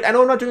straight. I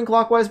know I'm not doing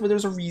clockwise, but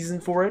there's a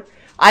reason for it.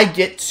 I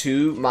get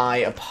to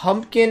my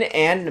pumpkin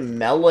and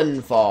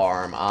melon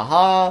farm.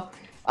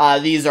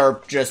 These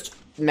are just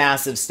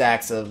massive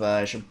stacks of,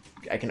 I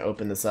can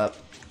open this up.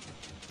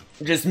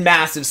 Just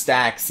massive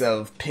stacks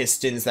of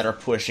pistons that are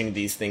pushing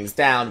these things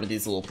down with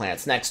these little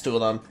plants next to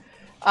them.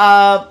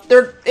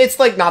 It's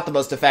like not the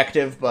most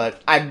effective,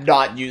 but I'm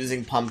not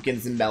using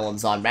pumpkins and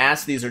melons en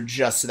masse. These are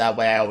just so that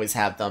way I always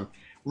have them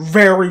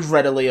very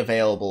readily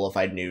available if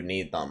I do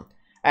need them.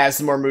 I have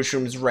some more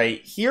mushrooms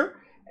right here,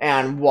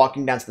 and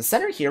walking down to the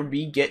center here,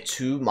 we get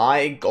to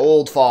my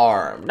gold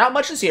farm. Not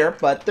much is here,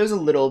 but there's a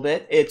little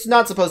bit. It's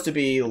not supposed to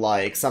be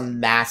like some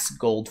mass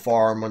gold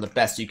farm or the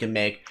best you can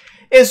make.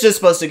 It's just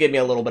supposed to give me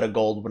a little bit of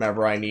gold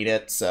whenever I need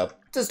it, so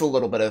just a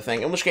little bit of a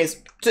thing. In which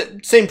case,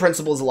 same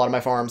principle as a lot of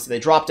my farms. They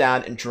drop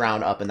down and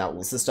drown up in that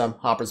little system.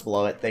 Hoppers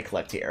below it, they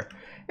collect here.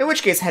 In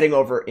which case, heading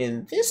over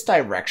in this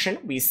direction,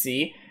 we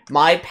see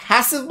my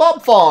passive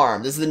mob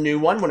farm. This is the new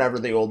one whenever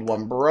the old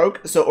one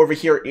broke. So over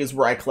here is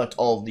where I collect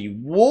all of the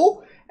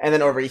wool. And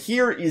then over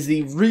here is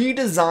the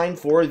redesign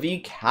for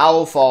the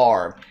cow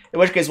farm. In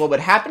which case, what would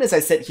happen is I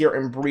sit here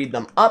and breed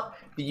them up.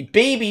 The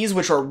babies,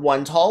 which are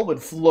 1 tall,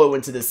 would flow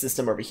into this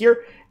system over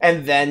here,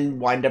 and then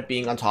wind up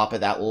being on top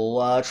of that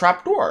little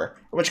trapdoor.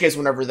 In which case,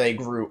 whenever they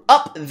grew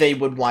up, they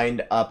would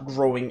wind up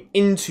growing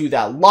into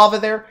that lava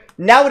there.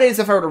 Nowadays,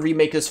 if I were to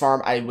remake this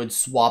farm, I would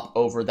swap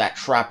over that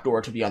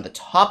trapdoor to be on the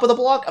top of the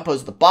block, opposed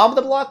to the bottom of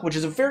the block, which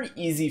is a very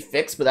easy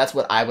fix, but that's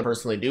what I would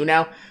personally do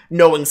now,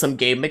 knowing some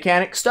game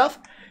mechanic stuff.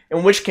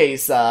 In which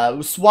case,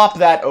 swap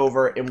that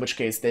over, in which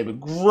case they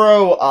would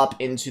grow up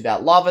into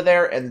that lava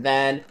there, and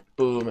then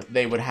boom,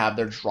 they would have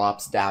their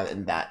drops down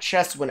in that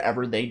chest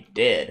whenever they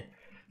did.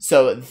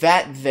 So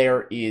that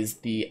there is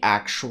the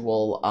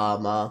actual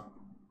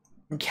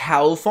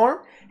cow farm.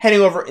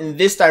 Heading over in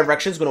this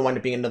direction is going to wind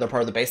up being another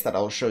part of the base that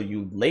I'll show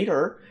you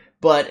later.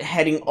 But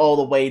heading all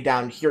the way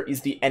down here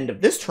is the end of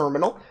this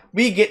terminal.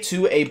 We get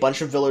to a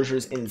bunch of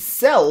villagers in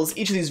cells.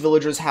 Each of these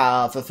villagers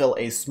fulfill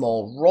a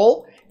small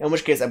role. In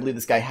which case, I believe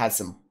this guy has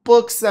some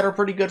books that are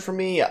pretty good for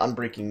me.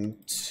 Unbreaking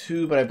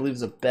 2, but I believe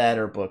there's a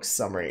better book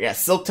summary. Yeah,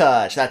 Silk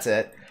Touch, that's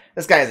it.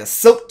 This guy has a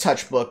Silk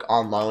Touch book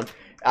on loan.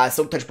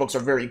 Silk Touch books are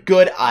very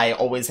good. I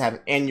always have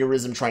an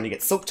aneurysm trying to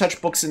get Silk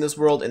Touch books in this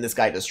world, and this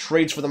guy just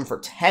trades for them for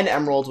 10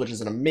 emeralds, which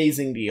is an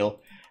amazing deal.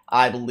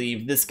 I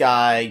believe this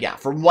guy, yeah,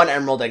 for 1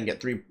 emerald, I can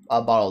get 3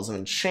 bottles of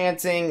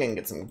enchanting and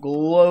get some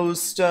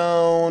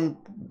glowstone.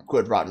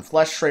 Good rotten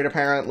flesh trade,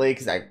 apparently,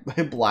 because I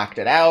blacked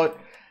it out.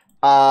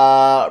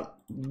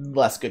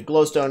 Less good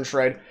glowstone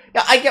trade.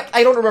 Yeah,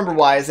 I don't remember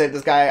why I said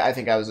this guy. I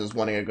think I was just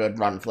wanting a good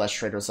rotten flesh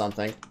trade or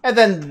something. And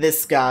then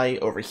this guy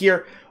over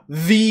here,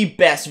 the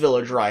best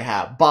villager I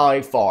have,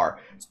 by far.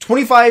 It's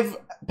 25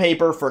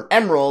 paper for an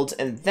emerald,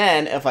 and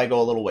then, if I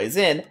go a little ways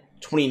in,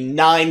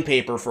 29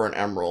 paper for an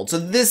emerald. So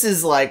this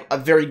is like a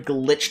very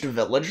glitched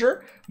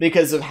villager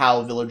because of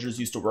how villagers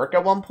used to work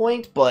at one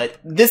point, but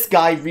this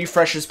guy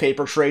refreshes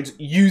paper trades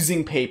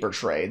using paper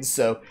trades,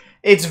 so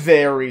it's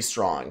very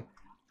strong.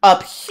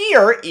 Up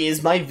here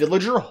is my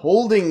villager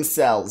holding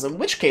cells, in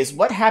which case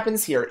what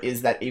happens here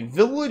is that a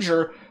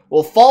villager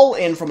will fall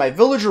in from my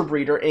villager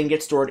breeder and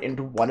get stored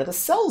into one of the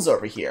cells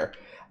over here.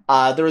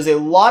 There is a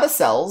lot of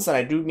cells, and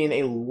I do mean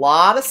a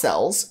lot of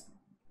cells,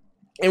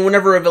 And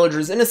whenever a villager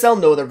is in a cell,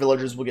 no other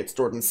villagers will get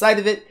stored inside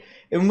of it,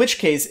 in which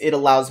case it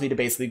allows me to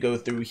basically go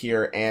through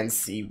here and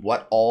see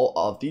what all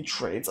of the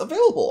trades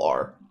available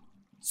are.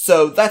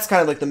 So that's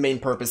kind of like the main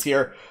purpose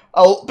here.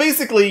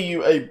 Basically,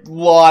 a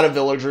lot of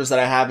villagers that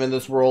I have in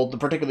this world, the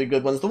particularly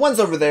good ones, the ones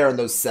over there in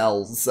those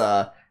cells,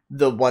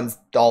 the ones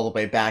all the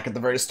way back at the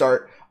very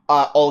start,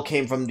 all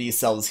came from these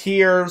cells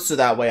here, so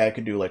that way I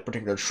could do, like,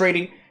 particular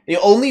trading. The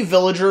only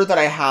villager that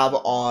I have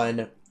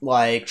on,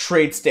 like,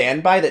 trade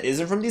standby that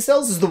isn't from these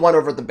cells is the one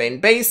over at the main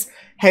base,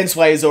 hence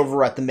why he's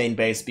over at the main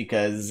base,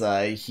 because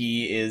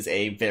he is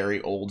a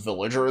very old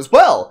villager as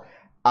well.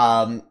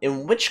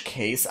 In which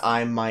case,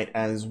 I might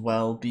as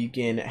well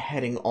begin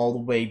heading all the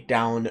way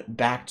down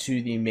back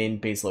to the main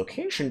base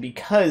location,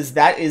 because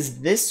that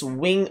is this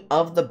wing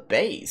of the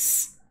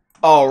base.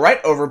 Alright,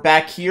 over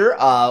back here,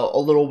 a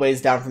little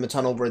ways down from the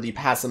tunnel where the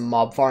passive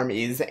mob farm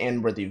is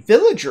and where the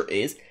villager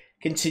is,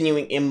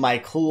 continuing in my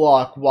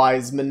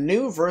clockwise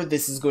maneuver,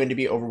 this is going to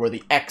be over where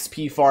the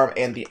XP farm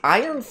and the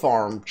iron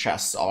farm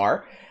chests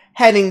are.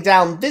 Heading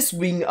down this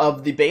wing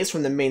of the base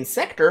from the main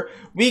sector,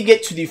 we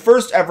get to the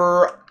first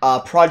ever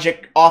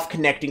project off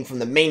connecting from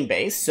the main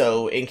base.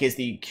 So, in case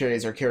the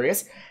curious are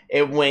curious,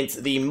 it went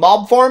the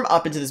mob farm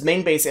up into this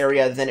main base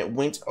area, then it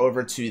went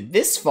over to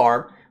this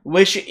farm,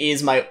 which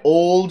is my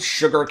old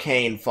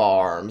sugarcane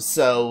farm.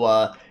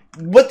 So,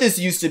 what this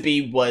used to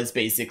be was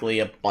basically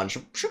a bunch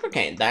of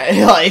sugarcane. That,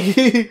 like,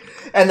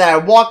 and then I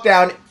walked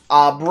down,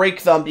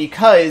 break them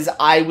because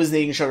I was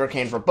needing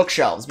sugarcane for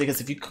bookshelves. Because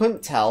if you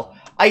couldn't tell,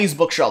 I use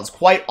bookshelves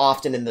quite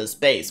often in this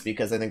base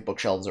because I think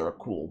bookshelves are a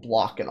cool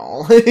block and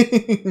all.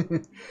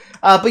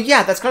 But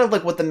yeah, that's kind of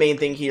like what the main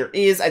thing here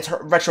is. I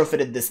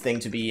retrofitted this thing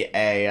to be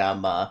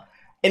a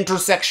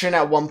intersection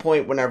at one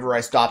point whenever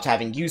I stopped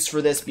having use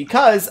for this,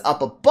 because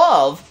up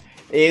above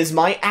is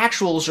my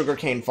actual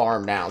sugarcane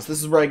farm now. So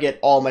this is where I get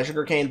all my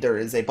sugarcane. There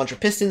is a bunch of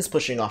pistons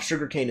pushing off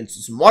sugarcane into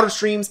some water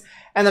streams,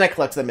 and then I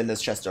collect them in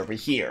this chest over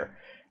here.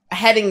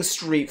 Heading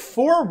straight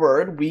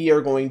forward, we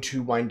are going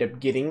to wind up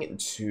getting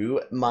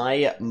to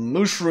my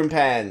mushroom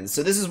pens.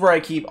 So this is where I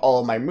keep all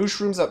of my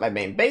mushrooms at my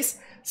main base,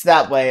 so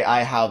that way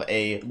I have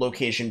a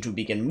location to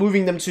begin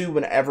moving them to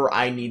whenever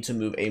I need to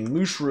move a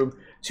mushroom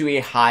to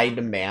a high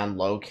demand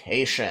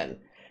location.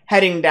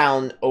 Heading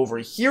down over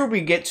here,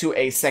 we get to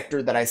a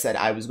sector that I said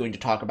I was going to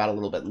talk about a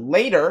little bit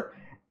later.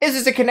 This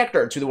is a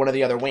connector to one of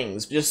the other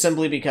wings, just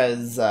simply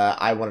because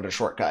I wanted a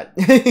shortcut.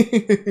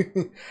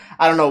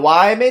 I don't know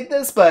why I made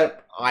this,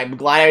 but I'm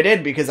glad I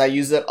did, because I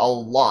use it a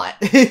lot.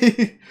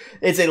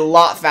 It's a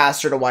lot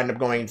faster to wind up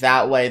going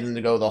that way than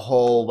to go the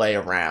whole way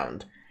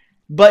around.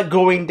 But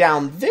going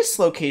down this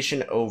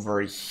location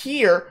over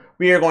here,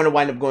 we are going to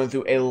wind up going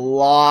through a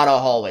lot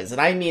of hallways,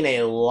 and I mean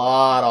a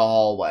lot of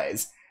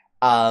hallways,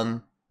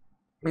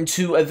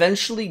 to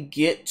eventually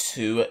get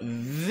to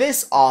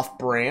this off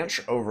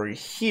branch over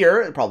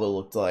here. It probably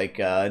looked like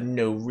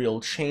no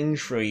real change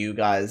for you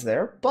guys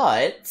there,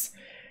 but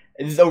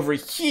over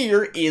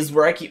here is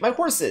where I keep my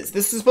horses.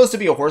 This is supposed to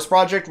be a horse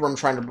project where I'm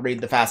trying to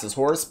breed the fastest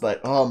horse, but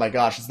oh my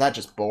gosh, is that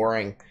just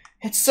boring.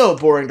 It's so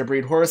boring to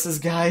breed horses,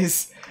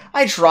 guys.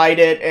 I tried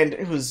it, and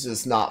it was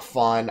just not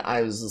fun.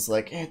 I was just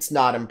like, it's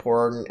not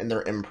important, and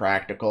they're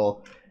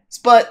impractical.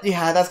 But,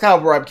 yeah, that's kind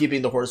of where I'm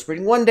keeping the horse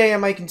breeding. One day I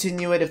might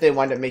continue it if they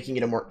wind up making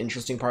it a more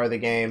interesting part of the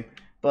game,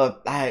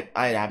 but I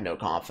have no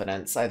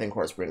confidence. I think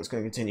horse breeding is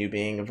going to continue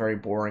being a very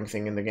boring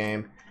thing in the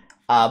game.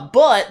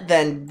 But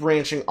then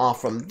branching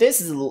off from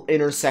this is a little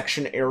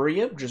intersection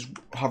area, just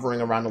hovering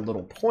around a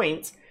little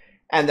point.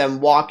 And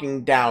then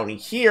walking down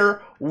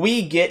here,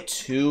 we get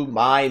to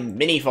my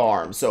mini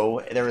farm.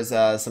 So there is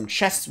some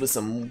chests with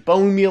some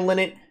bone meal in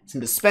it,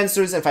 some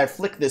dispensers, and if I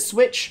flick this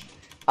switch,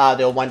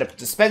 they'll wind up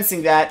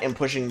dispensing that and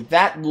pushing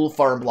that little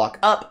farm block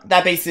up.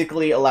 That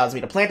basically allows me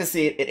to plant a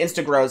seed, it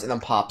insta-grows, and then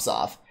pops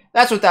off.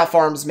 That's what that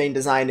farm's main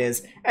design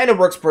is, and it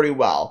works pretty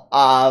well.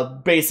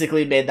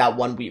 Basically made that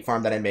one wheat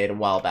farm that I made a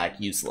while back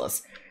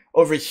useless.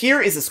 Over here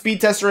is a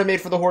speed tester I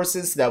made for the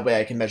horses, so that way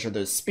I can measure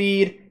their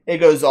speed. It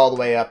goes all the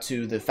way up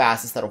to the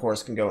fastest that a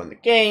horse can go in the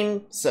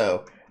game,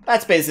 so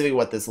that's basically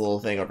what this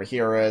little thing over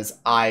here is.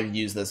 I've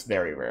used this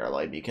very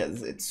rarely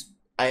because it's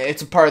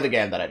a part of the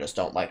game that I just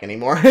don't like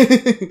anymore.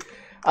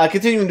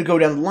 Continuing to go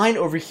down the line,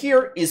 over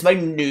here is my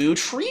new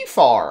tree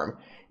farm.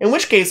 In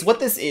which case, what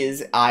this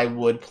is, I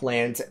would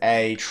plant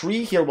a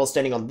tree here while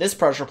standing on this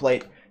pressure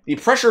plate. The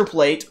pressure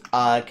plate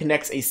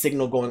connects a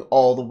signal going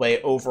all the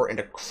way over and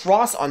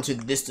across onto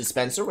this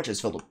dispenser, which is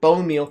filled with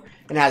bone meal,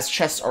 and has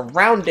chests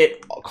around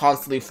it,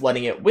 constantly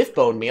flooding it with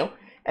bone meal.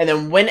 And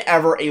then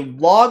whenever a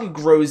log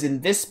grows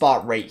in this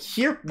spot right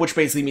here, which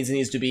basically means it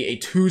needs to be a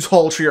 2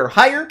 tall tree or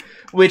higher,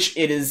 which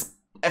it is,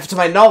 to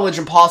my knowledge,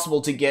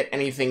 impossible to get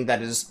anything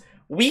that is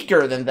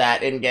weaker than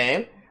that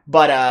in-game.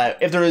 But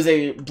if there is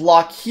a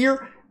block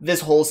here,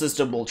 this whole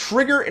system will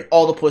trigger, and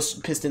all the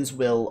pistons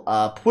will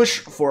push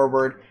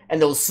forward,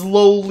 and they'll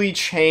slowly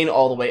chain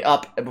all the way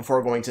up. And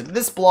before going to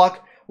this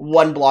block,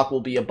 one block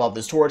will be above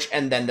this torch,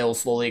 and then they'll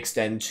slowly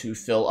extend to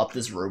fill up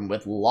this room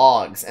with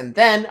logs. And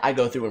then I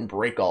go through and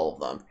break all of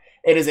them.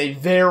 It is a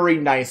very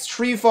nice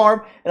tree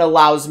farm. It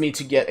allows me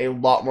to get a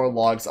lot more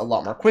logs a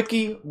lot more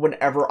quickly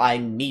whenever I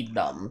need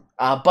them.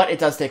 But it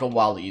does take a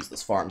while to use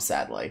this farm,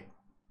 sadly.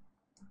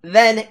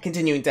 Then,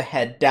 continuing to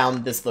head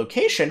down this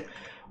location,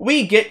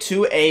 we get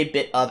to a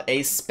bit of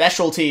a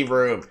specialty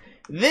room.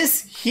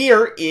 This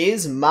here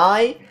is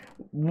my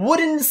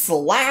wooden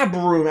slab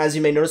room. As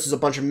you may notice, there's a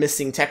bunch of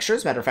missing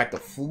textures. Matter of fact, the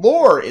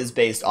floor is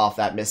based off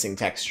that missing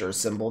texture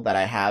symbol that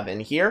I have in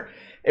here.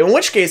 In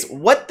which case,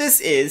 what this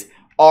is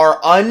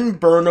are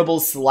unburnable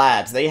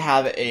slabs. They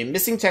have a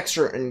missing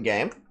texture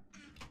in-game,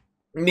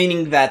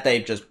 meaning that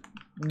they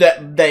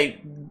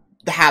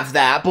have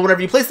that, but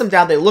whenever you place them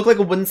down, they look like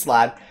a wooden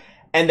slab,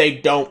 and they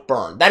don't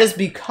burn. That is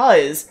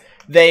because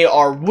they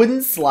are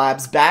wooden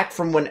slabs back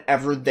from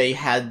whenever they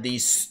had the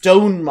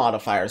stone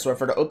modifier. So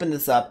if I were to open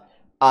this up,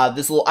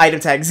 this little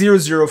item tag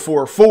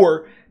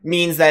 0044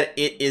 means that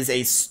it is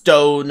a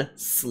stone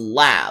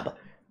slab.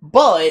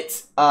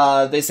 But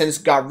they since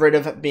got rid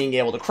of being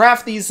able to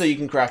craft these, so you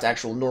can craft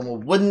actual normal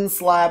wooden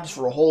slabs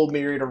for a whole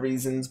myriad of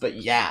reasons. But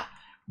yeah,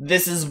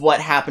 this is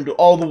what happened to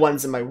all the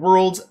ones in my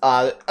world.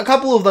 A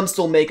couple of them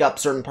still make up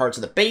certain parts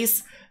of the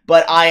base,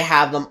 but I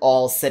have them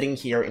all sitting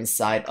here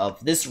inside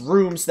of this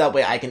room, so that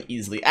way I can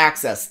easily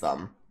access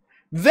them.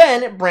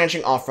 Then,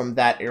 branching off from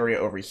that area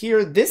over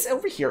here, this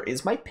over here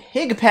is my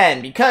pig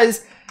pen,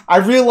 because I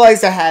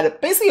realized I had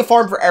basically a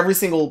farm for every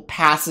single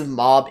passive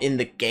mob in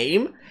the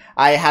game.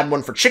 I had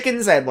one for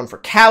chickens, I had one for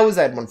cows,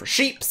 I had one for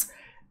sheeps,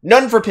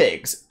 none for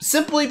pigs.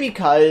 Simply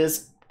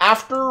because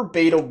after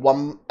beta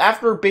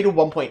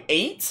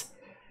 1.8,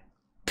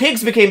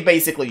 pigs became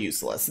basically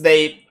useless.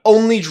 They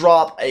only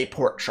drop a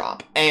pork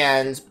chop.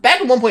 And back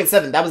in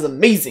 1.7, that was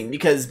amazing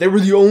because they were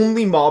the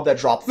only mob that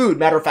dropped food.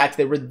 Matter of fact,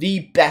 they were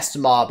the best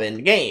mob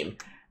in game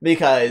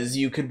because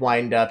you could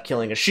wind up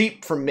killing a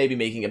sheep from maybe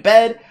making a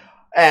bed.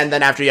 And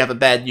then after you have a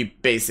bed, you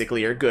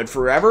basically are good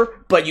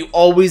forever. But you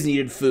always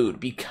needed food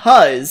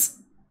because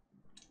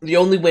the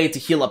only way to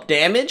heal up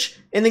damage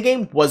in the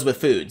game was with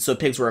food. So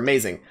pigs were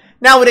amazing.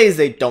 Nowadays,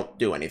 they don't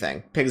do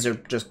anything. Pigs are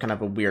just kind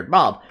of a weird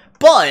mob.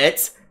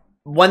 But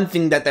one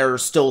thing that they're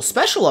still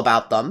special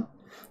about them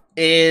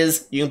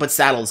is you can put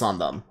saddles on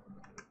them.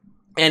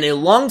 And a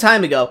long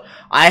time ago,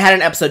 I had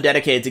an episode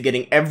dedicated to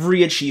getting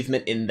every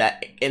achievement in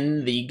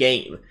the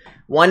game.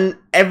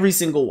 Every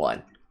single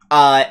one.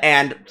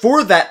 And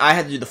for that, I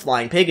had to do the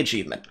Flying Pig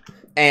achievement.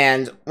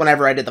 And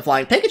whenever I did the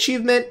Flying Pig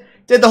achievement,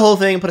 did the whole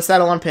thing, put a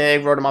saddle on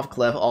pig, rode him off a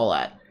cliff, all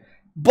that.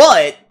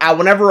 But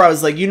whenever I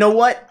was like, you know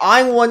what?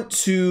 I want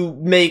to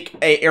make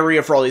an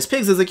area for all these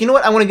pigs. I was like, you know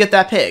what? I want to get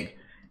that pig.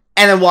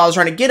 And then while I was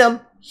trying to get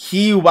him,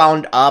 he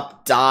wound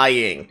up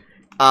dying.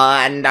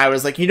 And I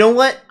was like, you know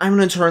what? I'm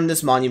going to turn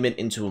this monument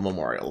into a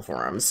memorial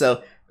for him.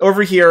 So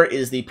over here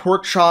is the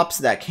pork chops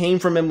that came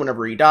from him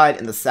whenever he died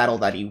and the saddle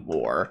that he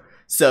wore.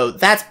 So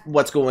that's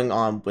what's going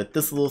on with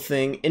this little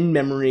thing in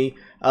memory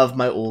of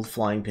my old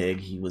flying pig.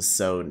 He was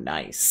so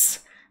nice.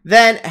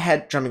 Then,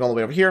 jumping all the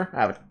way over here,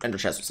 I have an ender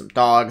chest with some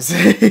dogs.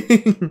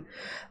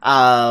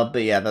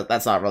 But yeah,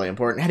 that's not really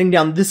important. Heading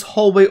down this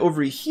hallway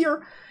over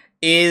here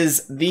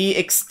is the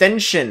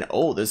extension.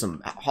 Oh, there's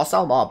some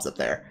hostile mobs up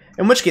there.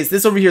 In which case,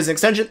 this over here is an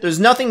extension. There's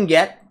nothing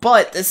yet,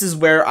 but this is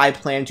where I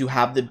plan to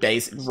have the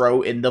base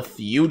grow in the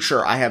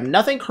future. I have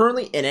nothing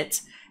currently in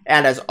it,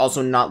 and it's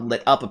also not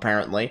lit up,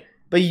 apparently.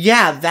 But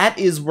yeah, that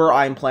is where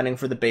I'm planning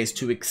for the base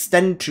to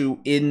extend to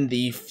in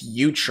the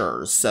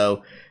future.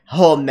 So,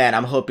 oh man,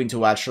 I'm hoping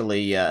to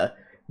actually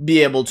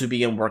be able to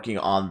begin working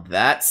on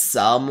that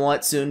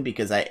somewhat soon,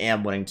 because I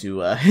am wanting to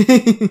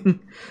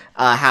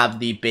have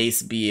the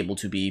base be able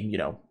to be, you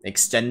know,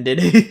 extended.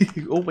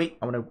 Oh wait,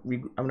 I'm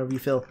gonna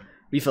refill.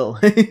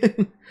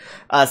 Some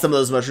of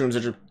those mushrooms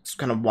are just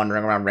kind of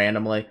wandering around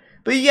randomly.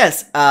 But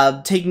yes,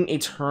 taking a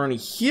turn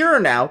here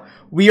now,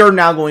 we are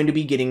now going to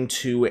be getting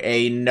to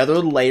another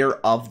layer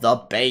of the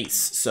base.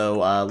 So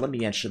let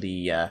me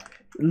actually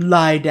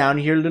lie down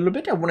here a little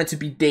bit. I want it to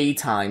be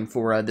daytime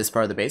for this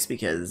part of the base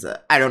because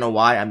I don't know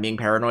why, I'm being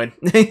paranoid.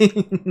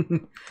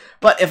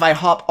 But if I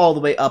hop all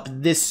the way up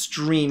this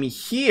stream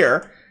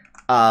here,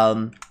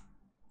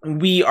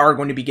 we are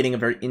going to be getting a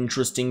very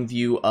interesting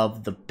view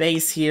of the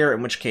base here,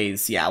 in which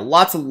case, yeah,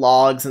 lots of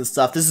logs and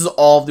stuff. This is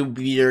all the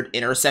weird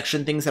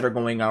intersection things that are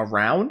going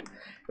around,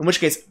 in which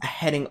case,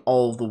 heading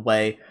all the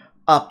way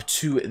up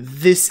to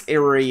this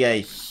area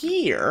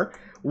here,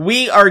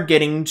 we are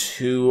getting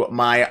to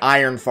my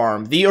iron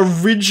farm, the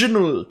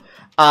original.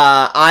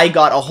 I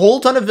got a whole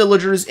ton of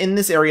villagers in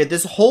this area.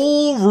 This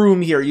whole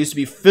room here used to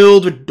be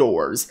filled with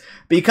doors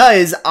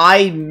because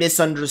I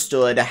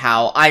misunderstood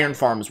how iron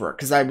farms work.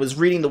 Because I was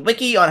reading the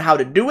wiki on how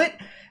to do it,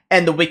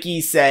 and the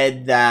wiki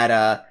said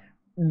that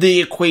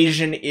the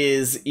equation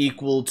is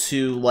equal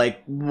to,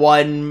 like,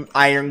 1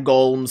 iron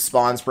golem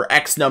spawns per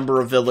X number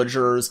of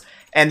villagers,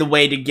 and the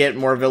way to get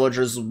more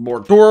villagers is more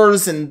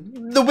doors,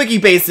 and the wiki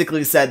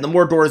basically said the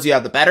more doors you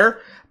have, the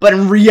better. but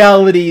in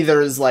reality,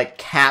 there's, like,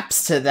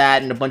 caps to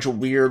that and a bunch of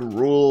weird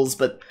rules,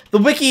 but the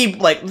wiki,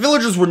 like,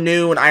 villagers were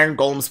new, and iron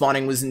golem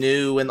spawning was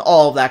new, and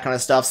all of that kind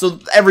of stuff, so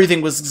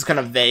everything was just kind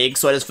of vague,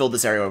 so I just filled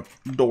this area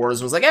with doors,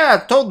 and was like, yeah,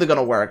 totally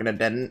gonna work, and it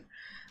didn't.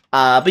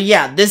 But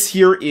yeah, this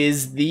here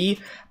is the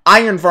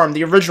iron farm,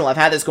 the original. I've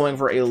had this going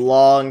for a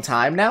long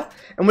time now,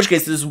 in which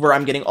case this is where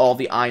I'm getting all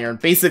the iron,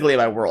 basically in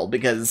my world,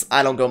 because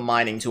I don't go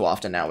mining too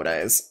often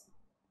nowadays.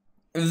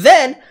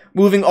 Then,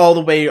 moving all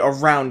the way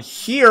around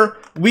here,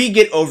 we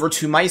get over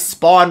to my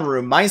spawn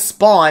room. My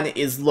spawn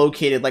is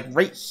located, like,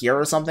 right here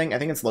or something. I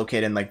think it's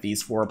located in, like,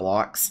 these 4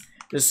 blocks.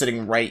 Just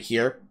sitting right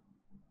here.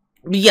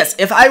 But yes,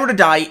 if I were to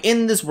die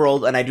in this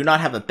world and I do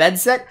not have a bed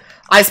set,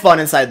 I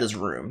spawn inside this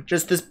room.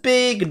 Just this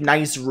big,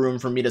 nice room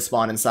for me to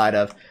spawn inside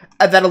of.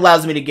 That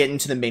allows me to get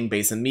into the main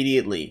base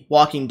immediately.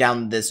 Walking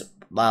down this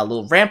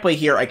little rampway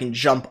here, I can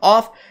jump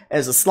off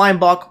as a slime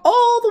block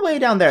all the way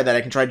down there that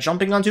I can try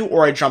jumping onto,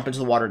 or I jump into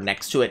the water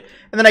next to it,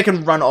 and then I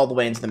can run all the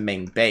way into the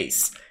main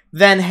base.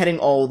 Then heading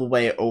all the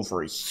way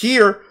over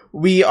here,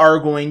 we are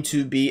going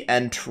to be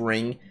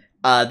entering,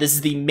 this is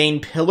the main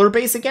pillar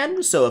base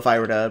again, so if I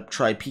were to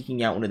try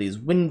peeking out one of these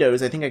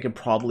windows, I think I could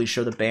probably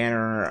show the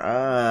banner.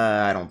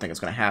 I don't think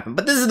it's going to happen,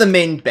 but this is the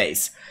main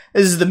base.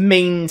 This is the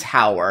main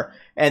tower.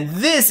 And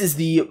this is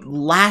the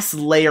last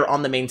layer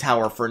on the main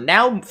tower for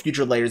now.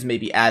 Future layers may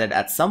be added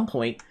at some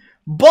point.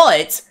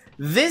 But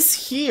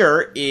this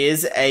here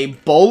is a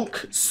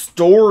bulk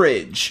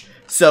storage.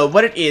 So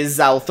what it is,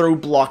 I'll throw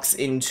blocks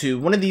into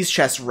one of these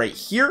chests right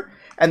here.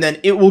 And then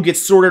it will get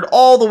sorted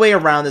all the way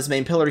around this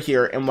main pillar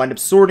here and wind up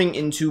sorting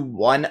into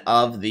one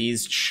of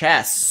these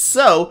chests.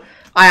 So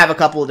I have a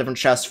couple of different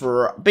chests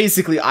for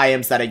basically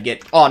items that I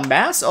get en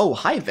masse. Oh,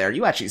 hi there.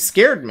 You actually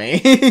scared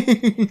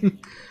me.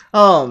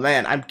 Oh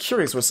man, I'm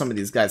curious where some of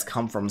these guys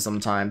come from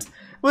sometimes.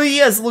 Well,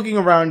 yes, looking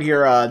around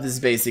here, this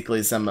is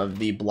basically some of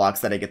the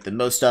blocks that I get the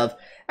most of.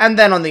 And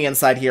then on the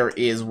inside here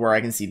is where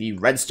I can see the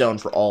redstone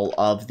for all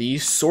of the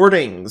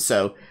sorting.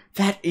 So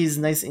that is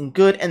nice and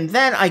good. And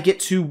then I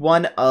get to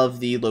one of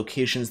the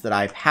locations that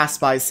I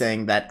passed by,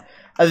 saying that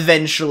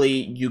eventually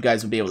you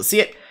guys would be able to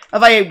see it.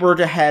 If I were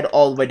to head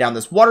all the way down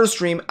this water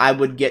stream, I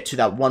would get to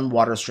that one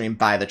water stream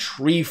by the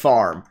tree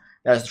farm.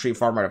 There's the tree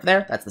farm right over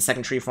there. That's the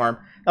second tree farm.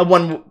 That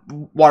one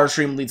water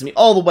stream leads me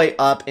all the way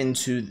up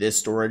into this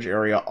storage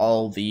area,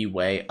 all the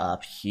way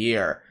up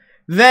here.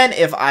 Then,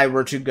 if I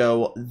were to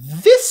go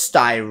this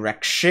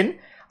direction,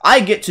 I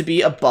get to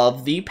be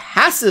above the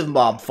passive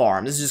mob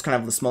farm. This is just kind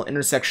of the small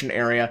intersection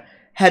area.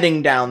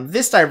 Heading down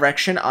this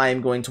direction, I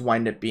am going to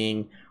wind up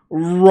being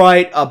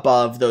right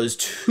above those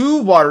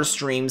 2 water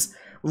streams,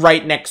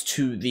 right next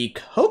to the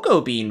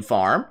cocoa bean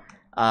farm.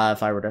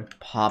 If I were to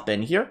pop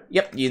in here,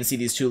 yep, you can see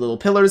these 2 little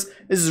pillars.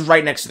 This is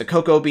right next to the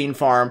cocoa bean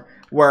farm,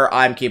 where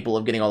I'm capable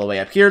of getting all the way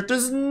up here.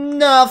 There's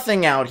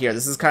nothing out here.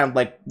 This is kind of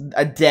like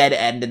a dead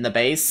end in the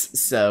base,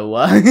 so,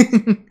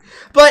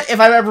 but if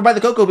I'm ever by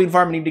the cocoa bean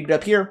farm and need to get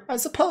up here, I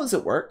suppose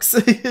it works.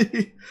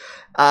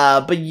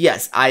 But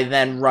yes, I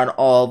then run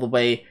all the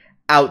way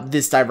out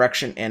this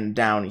direction, and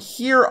down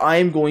here, I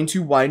am going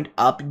to wind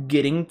up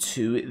getting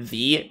to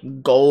the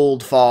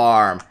gold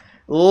farm.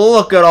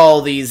 Look at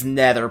all these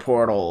nether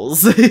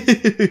portals.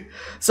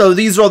 So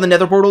these are all the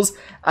nether portals.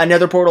 A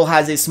nether portal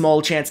has a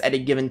small chance at a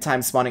given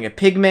time spawning a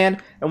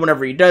pigman, and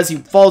whenever he does, he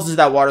falls into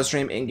that water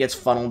stream and gets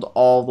funneled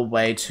all the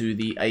way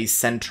to a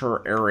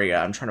center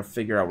area. I'm trying to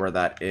figure out where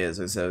that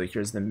is. So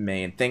here's the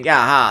main thing.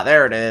 Aha,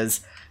 there it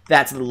is.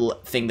 That's the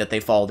little thing that they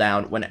fall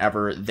down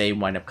whenever they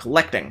wind up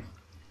collecting.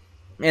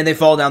 And they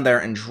fall down there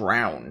and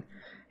drown.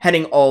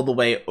 Heading all the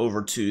way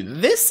over to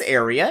this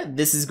area,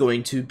 this is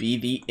going to be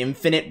the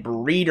infinite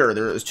breeder.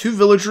 There's 2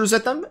 villagers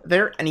at them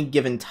there at any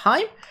given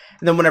time.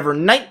 And then whenever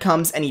night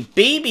comes, any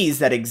babies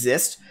that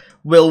exist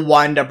will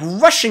wind up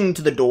rushing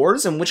to the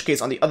doors, in which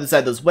case on the other side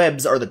of those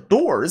webs are the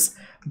doors.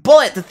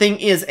 But the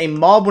thing is, a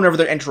mob, whenever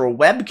they enter a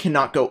web,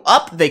 cannot go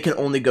up, they can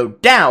only go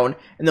down,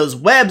 and those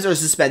webs are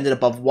suspended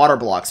above water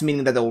blocks,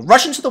 meaning that they'll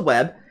rush into the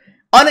web,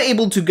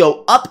 unable to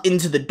go up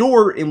into the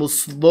door, and will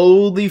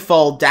slowly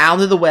fall down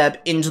to the web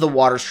into the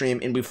water stream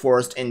and be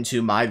forced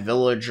into my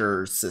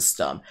villager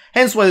system.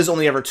 Hence why there's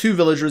only ever 2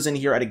 villagers in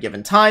here at a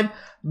given time,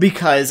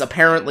 because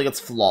apparently it's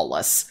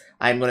flawless.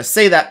 I'm going to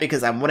say that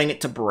because I'm wanting it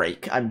to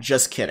break. I'm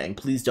just kidding.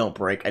 Please don't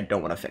break. I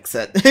don't want to fix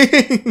it.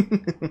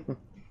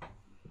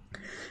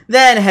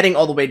 Then, heading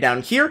all the way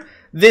down here,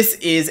 this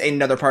is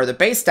another part of the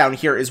base. Down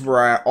here is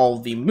where all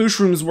the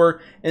mushrooms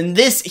were, and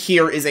this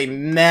here is a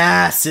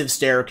massive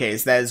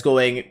staircase that is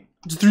going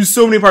through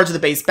so many parts of the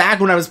base. Back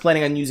when I was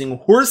planning on using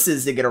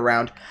horses to get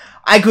around,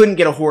 I couldn't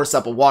get a horse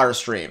up a water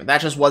stream.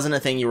 That just wasn't a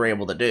thing you were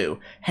able to do,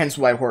 hence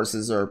why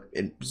horses are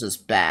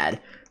just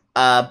bad.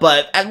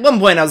 But at one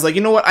point I was like,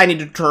 you know what, I need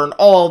to turn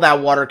all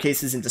that water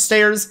cases into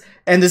stairs,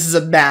 and this is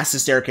a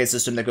massive staircase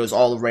system that goes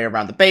all the way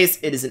around the base.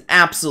 It is an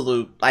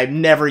absolute, I've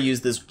never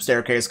used this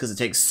staircase because it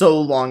takes so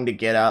long to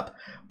get up,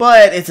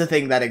 but it's a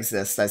thing that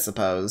exists, I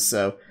suppose,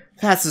 so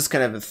that's just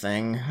kind of a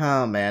thing.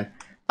 Oh man.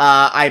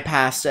 I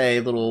passed a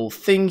little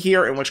thing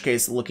here, in which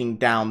case, looking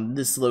down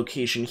this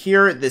location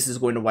here, this is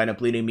going to wind up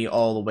leading me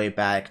all the way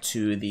back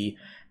to the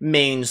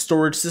main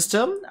storage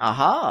system.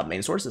 Aha,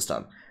 main storage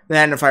system.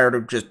 Then if I were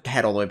to just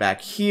head all the way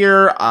back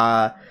here,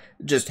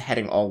 just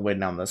heading all the way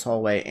down this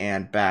hallway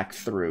and back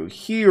through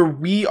here,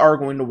 we are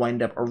going to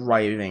wind up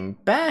arriving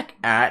back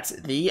at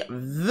the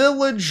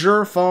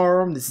villager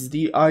farm. This is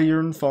the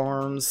iron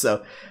farms.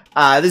 So,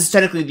 this is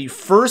technically the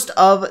first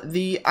of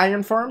the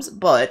iron farms,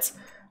 but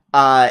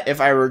if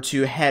I were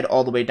to head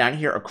all the way down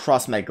here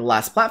across my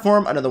glass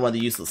platform, another one of the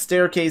useless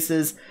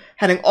staircases,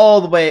 heading all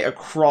the way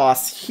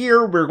across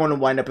here, we're going to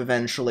wind up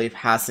eventually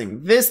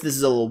passing this. This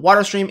is a little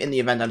water stream. In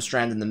the event I'm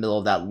stranded in the middle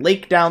of that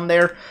lake down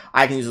there,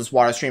 I can use this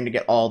water stream to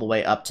get all the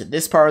way up to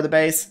this part of the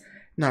base.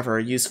 Not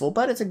very useful,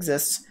 but it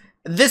exists.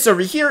 This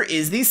over here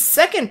is the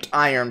second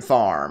iron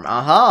farm.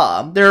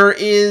 Aha! There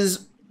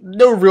is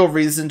no real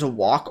reason to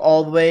walk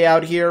all the way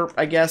out here,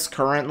 I guess,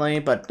 currently,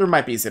 but there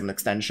might be some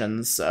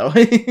extensions, so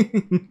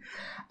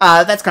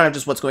that's kind of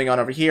just what's going on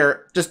over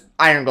here. Just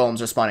iron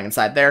golems are spawning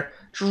inside there,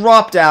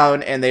 drop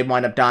down, and they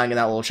wind up dying in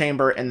that little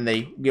chamber, and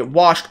they get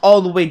washed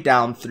all the way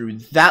down through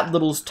that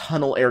little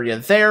tunnel area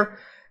there,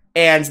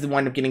 and they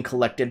wind up getting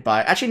collected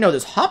by... Actually, no,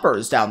 there's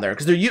hoppers down there,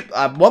 because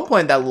at one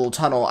point in that little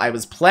tunnel, I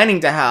was planning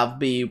to have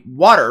be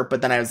water,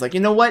 but then I was like, you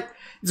know what?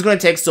 It's going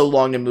to take so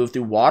long to move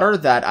through water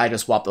that I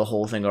just swapped the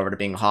whole thing over to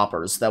being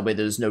hoppers. That way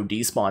there's no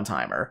despawn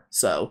timer.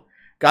 So,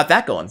 got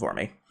that going for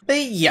me.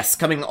 But yes,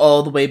 coming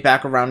all the way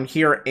back around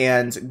here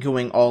and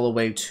going all the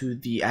way to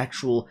the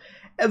actual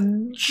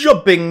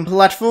jumping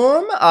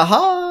platform.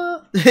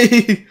 Aha!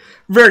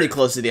 Very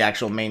close to the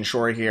actual main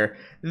shore here.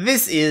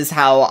 This is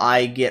how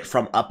I get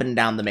from up and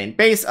down the main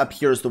base. Up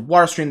here is the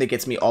water stream that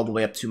gets me all the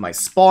way up to my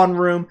spawn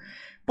room.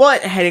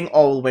 But heading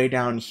all the way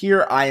down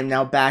here, I am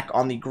now back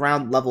on the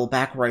ground level,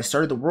 back where I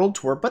started the world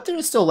tour, but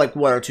there's still like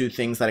one or two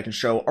things that I can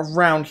show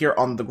around here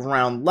on the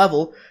ground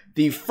level.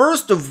 The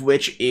first of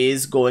which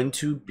is going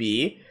to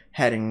be,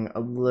 heading a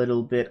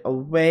little bit a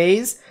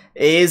ways,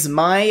 is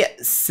my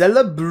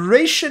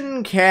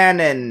celebration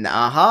cannon.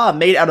 Aha,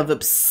 made out of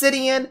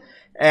obsidian.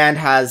 And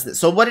has this.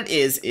 So what it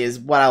is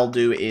what I'll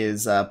do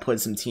is put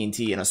some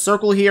TNT in a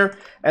circle here,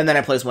 and then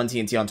I place one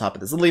TNT on top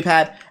of this lily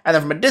pad, and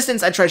then from a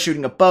distance I try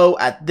shooting a bow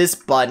at this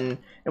button,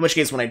 in which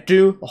case when I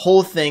do, the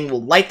whole thing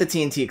will light the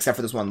TNT except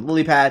for this one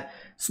lily pad.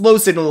 Slow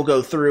signal will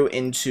go through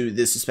into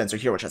this dispenser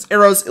here, which has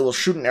arrows. It will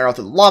shoot an arrow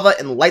through the lava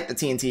and light the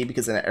TNT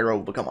because then an arrow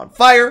will become on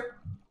fire,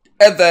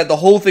 and then the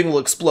whole thing will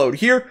explode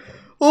here,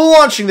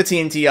 launching the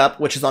TNT up,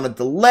 which is on a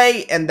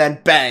delay, and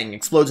then bang,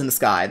 explodes in the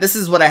sky. This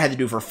is what I had to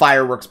do for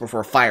fireworks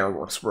before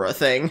fireworks were a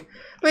thing.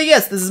 But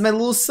yes, this is my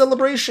little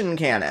celebration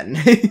cannon.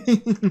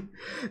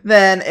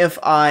 Then, if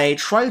I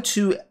try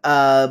to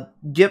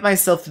get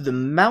myself through the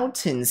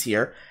mountains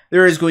here,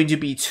 there is going to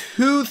be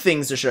two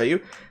things to show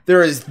you.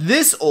 There is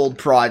this old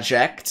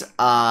project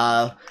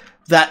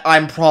that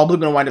I'm probably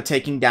going to wind up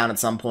taking down at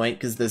some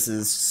point, because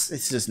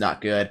it's just not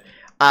good.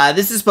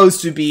 This is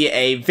supposed to be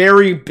a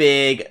very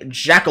big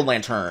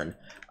jack-o'-lantern.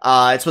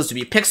 It's supposed to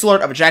be pixel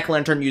art of a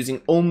jack-o'-lantern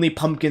using only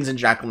pumpkins and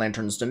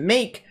jack-o'-lanterns to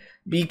make,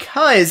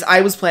 because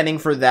I was planning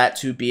for that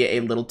to be a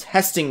little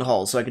testing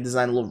hall, so I could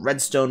design little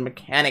redstone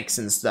mechanics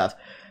and stuff.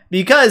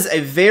 Because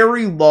a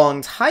very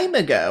long time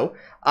ago,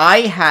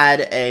 I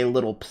had a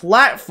little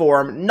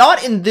platform,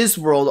 not in this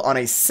world, on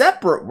a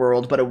separate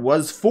world, but it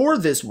was for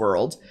this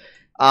world.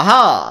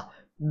 Aha!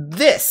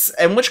 This,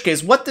 in which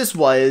case, what this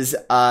was,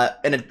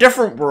 in a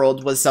different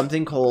world, was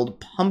something called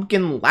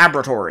Pumpkin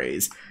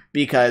Laboratories,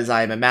 because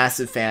I'm a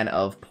massive fan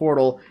of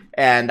Portal,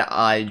 and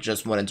I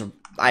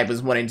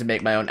was wanting to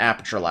make my own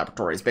Aperture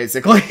Laboratories,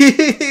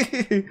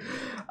 basically.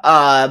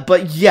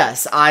 But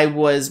yes, I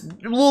was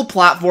a little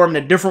platform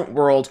in a different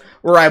world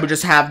where I would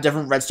just have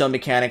different redstone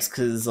mechanics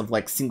because of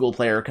like single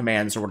player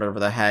commands or whatever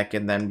the heck,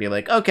 and then be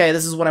like, okay,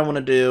 this is what I want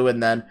to do,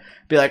 and then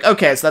be like,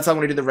 okay, so that's how I'm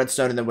going to do the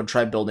redstone, and then would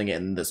try building it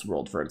in this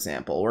world, for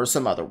example, or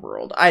some other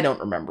world. I don't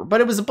remember,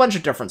 but it was a bunch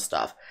of different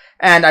stuff,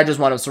 and I just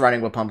wanted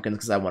surrounding with pumpkins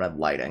because I wanted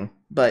lighting.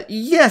 But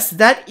yes,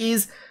 that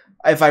is,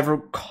 if I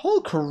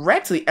recall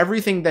correctly,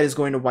 everything that is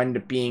going to wind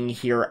up being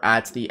here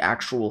at the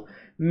actual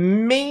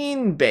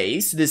main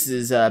base. This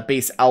is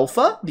base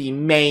alpha, the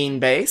main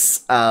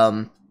base.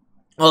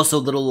 Also,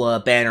 little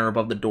banner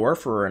above the door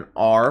for an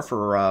R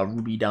for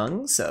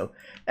Rubydung, so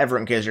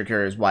everyone, in case you're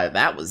curious why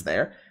that was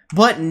there.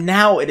 But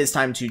now it is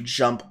time to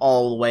jump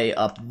all the way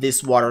up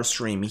this water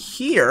stream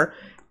here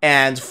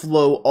and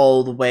flow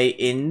all the way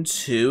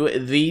into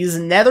these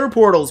nether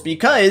portals,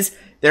 because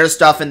there's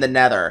stuff in the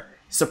nether.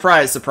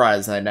 Surprise,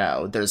 surprise, I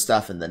know, there's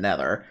stuff in the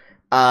nether.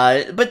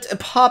 But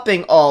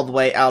popping all the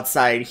way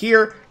outside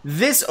here,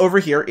 this over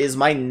here is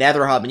my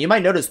nether hub, and you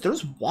might notice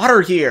there's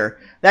water here.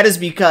 That is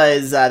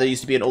because there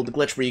used to be an old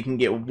glitch where you can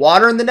get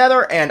water in the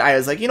nether, and I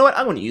was like, you know what,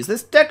 I'm going to use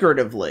this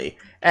decoratively,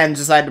 and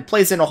decided to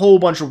place in a whole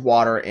bunch of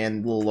water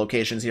in little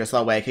locations here, so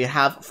that way I could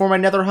have, for my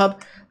nether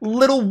hub,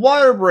 little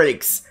water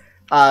breaks.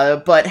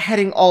 But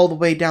heading all the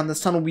way down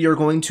this tunnel, we are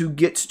going to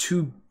get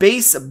to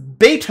base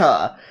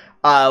beta,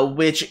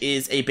 which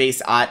is a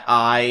base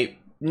I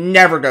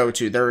never go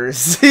to. There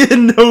is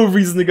no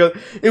reason to go.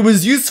 It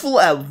was useful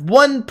at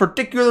one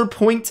particular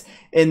point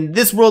in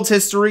this world's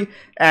history,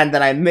 and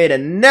then I made a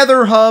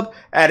nether hub,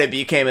 and it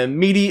became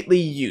immediately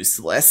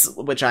useless,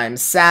 which I'm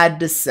sad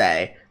to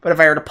say. But if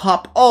I were to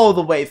pop all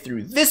the way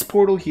through this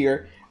portal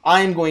here,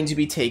 I'm going to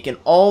be taken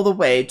all the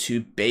way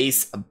to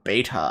base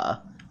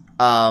beta.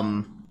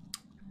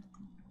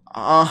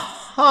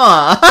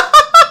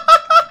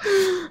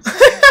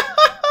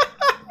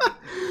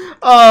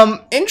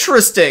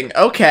 Interesting.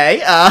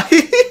 Okay.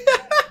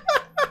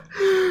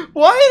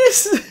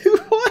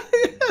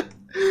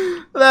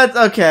 That's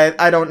okay.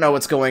 I don't know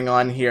what's going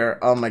on here.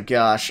 Oh my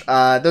gosh.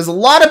 There's a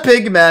lot of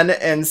pigmen,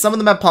 and some of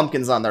them have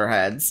pumpkins on their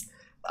heads.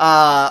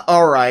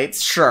 Alright,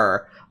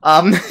 sure.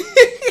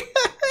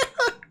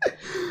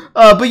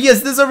 But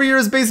yes, this over here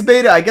is base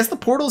beta. I guess the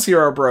portals here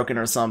are broken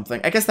or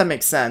something. I guess that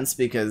makes sense,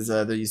 because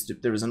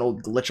there was an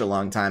old glitch a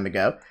long time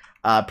ago.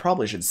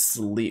 Probably should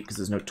sleep, because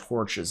there's no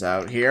torches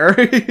out here.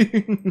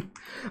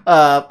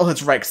 Oh,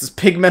 that's right, because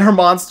pigmen are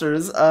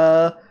monsters.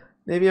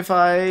 Maybe if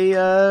I,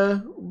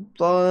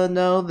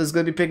 no, there's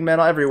gonna be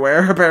pigmen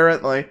everywhere,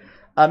 apparently.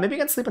 Maybe I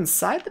can sleep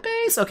inside the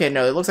base? Okay,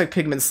 no, it looks like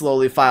pigmen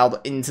slowly filed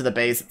into the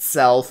base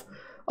itself.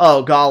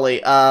 Oh,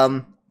 golly,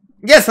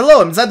 yes,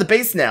 hello, I'm inside the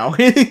base now.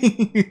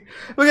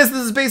 Because this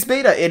is base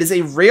beta, it is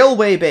a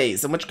railway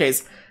base, in which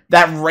case,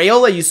 that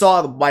rail that you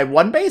saw by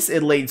one base,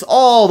 it leads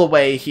all the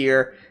way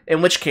here,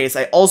 in which case,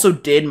 I also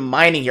did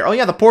mining here. Oh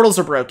yeah, the portals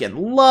are broken.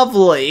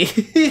 Lovely!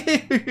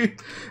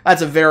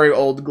 That's a very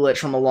old glitch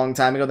from a long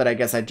time ago that I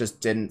guess I just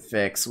didn't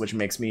fix, which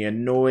makes me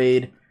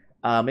annoyed.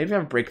 Maybe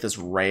I'll break this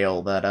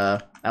rail that,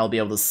 I'll be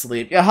able to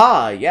sleep.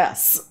 Aha,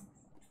 yes!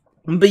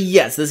 But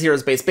yes, this here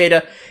is base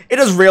beta. It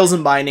has rails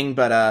and mining,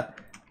 but,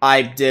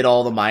 I did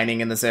all the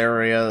mining in this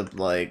area,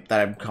 like, that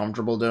I'm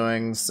comfortable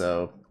doing,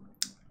 so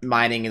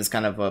mining is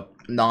kind of a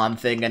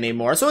non-thing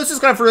anymore. So it's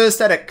just kind of for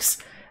aesthetics.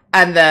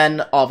 And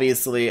then,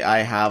 obviously, I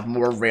have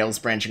more rails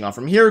branching off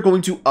from here,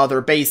 going to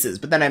other bases.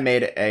 But then I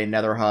made a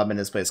nether hub, and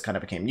this place kind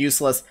of became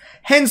useless.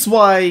 Hence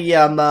why,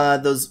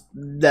 those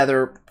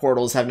nether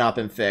portals have not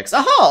been fixed.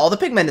 Aha! All the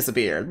pigmen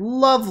disappeared.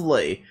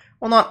 Lovely.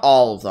 Well, not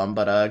all of them,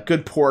 but a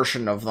good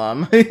portion of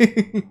them.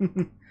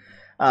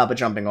 But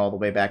jumping all the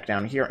way back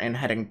down here and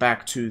heading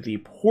back to the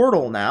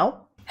portal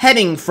now.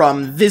 Heading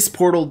from this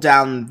portal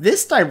down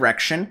this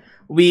direction,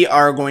 we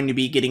are going to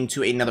be getting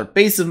to another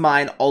base of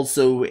mine,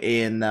 also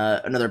in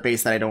another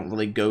base that I don't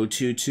really go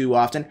to too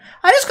often.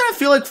 I just kind of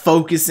feel like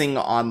focusing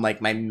on,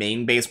 like, my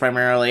main base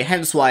primarily,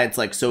 hence why it's,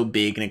 like, so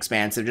big and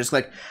expansive. Just,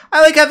 like,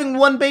 I like having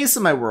one base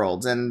in my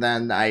world, and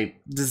then I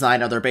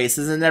design other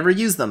bases and never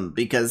use them,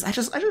 because I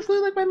just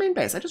really like my main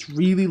base. I just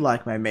really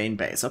like my main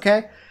base,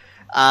 okay?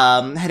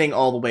 Heading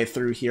all the way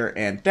through here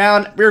and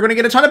down, we're gonna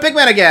get a ton of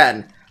pigmen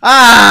again!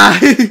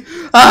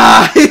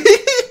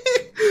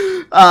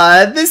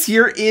 This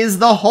here is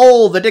the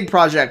hole, the dig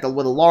project,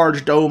 with a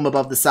large dome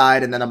above the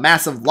side, and then a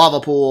massive lava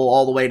pool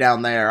all the way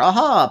down there.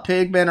 Aha!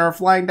 Pigmen are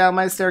flying down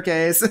my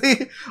staircase.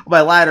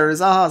 My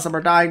ladders. Aha! Some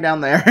are dying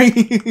down there.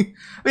 It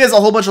has a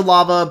whole bunch of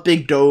lava,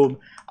 big dome.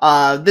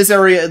 This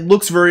area, it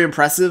looks very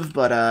impressive,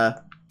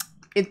 but,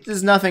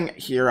 there's nothing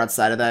here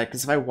outside of that,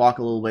 because if I walk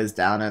a little ways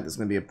down it, there's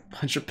gonna be a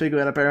bunch of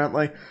pigmen,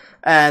 apparently.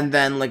 And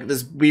then, like,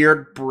 this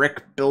weird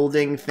brick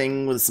building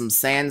thing with some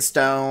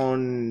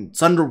sandstone.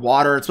 It's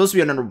underwater. It's supposed to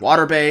be an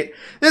underwater base.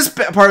 This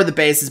part of the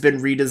base has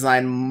been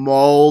redesigned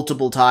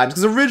multiple times,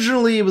 because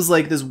originally it was,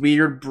 like, this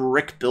weird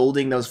brick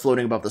building that was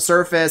floating above the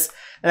surface,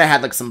 and I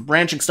had, like, some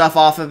branching stuff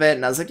off of it,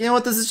 and I was like, you know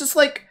what, this is just,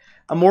 like,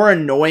 a more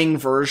annoying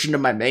version of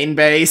my main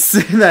base,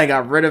 and then I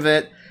got rid of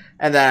it.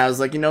 And then I was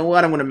like, you know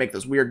what, I'm going to make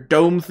this weird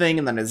dome thing,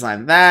 and then I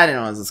designed that, and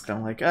I was just kind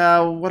of like,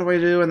 oh, what do I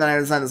do? And then I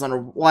designed this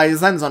I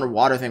designed this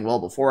underwater thing well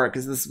before it,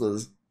 because this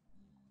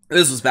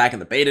was back in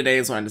the beta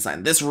days when I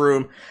designed this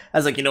room. I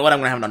was like, you know what, I'm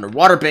going to have an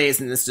underwater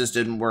base, and this just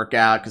didn't work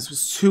out, because it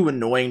was too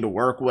annoying to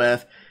work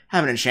with.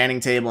 Have an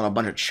enchanting table and a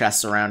bunch of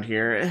chests around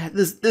here.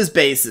 This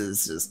base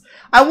is just,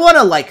 I want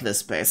to like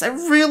this base. I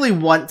really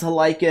want to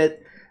like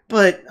it,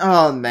 but,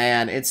 oh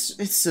man, it's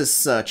just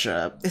such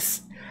a,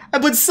 I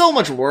put so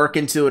much work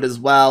into it as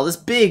well. This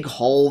big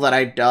hole that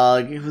I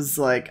dug, it was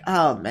like,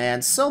 oh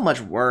man, so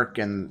much work,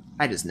 and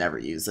I just never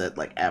use it,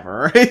 like,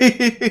 ever.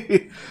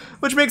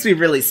 Which makes me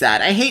really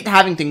sad. I hate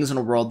having things in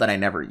a world that I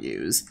never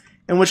use.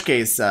 In which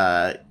case,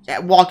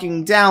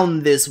 walking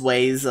down this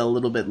way is a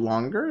little bit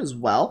longer as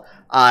well.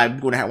 I'm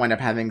going to wind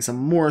up having some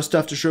more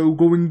stuff to show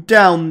going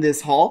down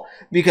this hall,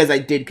 because I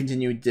did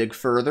continue to dig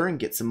further and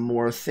get some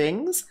more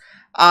things.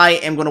 I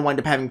am going to wind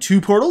up having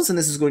 2 portals, and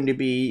this is going to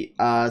be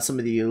some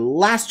of the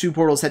last 2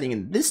 portals heading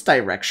in this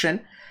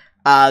direction.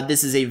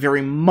 This is a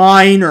very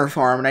minor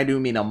farm, and I do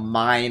mean a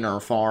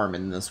minor farm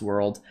in this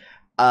world.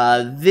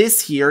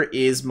 This here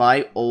is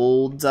my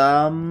old,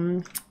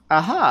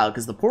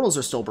 because the portals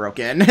are still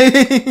broken.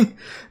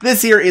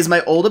 This here is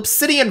my old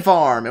obsidian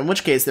farm, in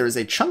which case there is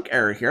a chunk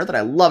error here that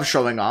I love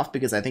showing off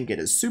because I think it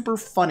is super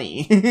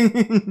funny.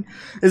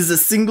 This is a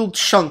single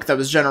chunk that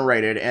was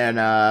generated and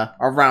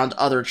around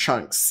other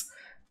chunks.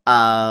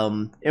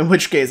 In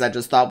which case I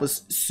just thought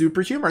was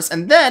super humorous.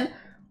 And then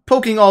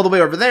poking all the way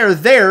over there,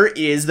 there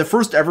is the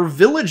first ever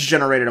village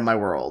generated in my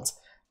world.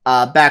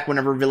 Back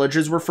whenever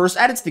villagers were first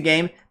added to the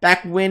game,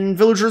 back when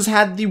villagers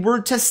had the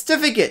word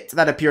testificate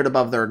that appeared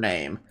above their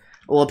name.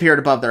 Well, appeared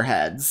above their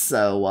heads,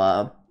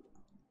 so,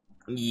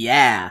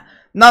 yeah.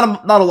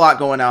 Not a lot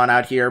going on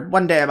out here.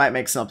 One day I might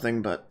make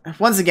something, but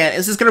once again,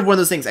 it's just kind of one of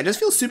those things. I just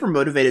feel super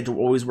motivated to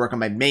always work on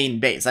my main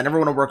base. I never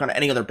want to work on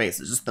any other base.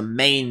 It's just the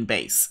main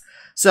base.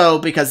 So,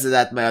 because of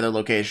that, my other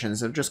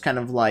locations have just kind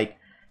of, like,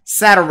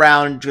 sat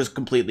around just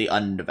completely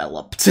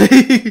undeveloped.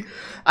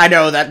 I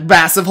know that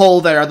massive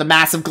hole there, the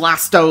massive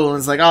glass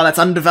stones, like, oh, that's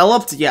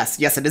undeveloped? Yes,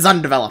 it is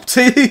undeveloped.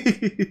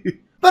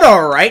 But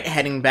alright,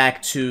 heading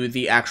back to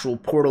the actual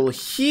portal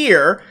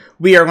here,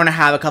 we are going to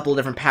have a couple of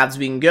different paths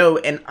we can go,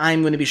 and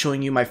I'm going to be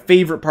showing you my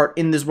favorite part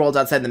in this world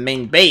outside the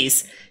main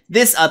base.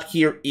 This up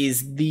here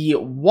is the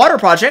water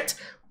project,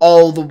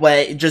 all the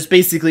way, just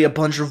basically a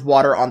bunch of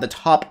water on the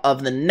top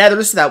of the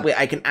nether, so that way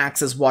I can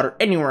access water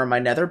anywhere in my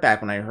nether,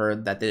 back when I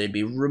heard that they'd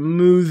be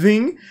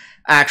removing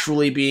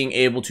actually being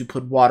able to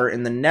put water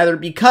in the nether,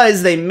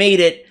 because they made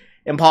it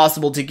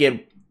impossible to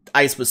get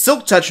ice with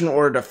silk touch in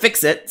order to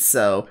fix it,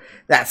 so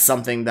that's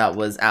something that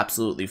was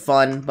absolutely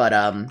fun. But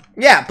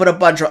yeah, put a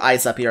bunch of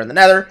ice up here in the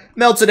nether,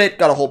 melted it,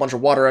 got a whole bunch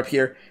of water up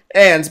here,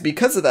 and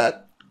because of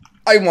that,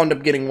 I wound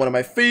up getting one of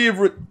my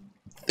favorite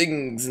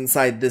things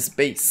inside this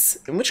base,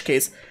 in which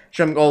case,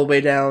 jumping all the way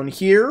down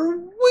here,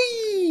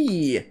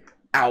 whee!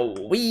 Ow,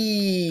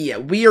 wee!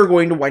 We are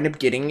going to wind up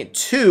getting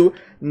to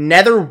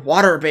Nether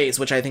Water Base,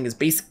 which I think is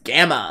Base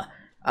Gamma.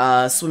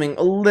 Swimming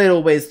a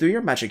little ways through here.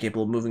 I'm actually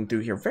capable of moving through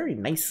here very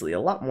nicely. A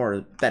lot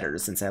more better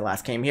since I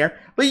last came here.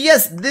 But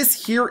yes,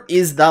 this here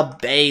is the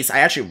base. I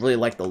actually really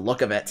like the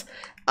look of it.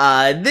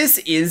 This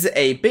is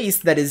a base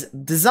that is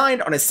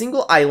designed on a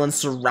single island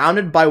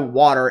surrounded by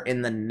water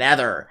in the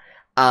nether.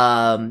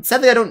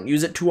 Sadly, I don't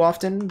use it too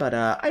often, but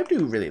I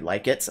do really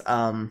like it.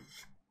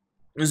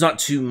 There's not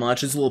too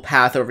much. There's a little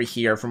path over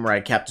here from where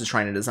I kept just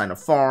trying to design a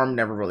farm.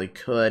 Never really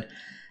could.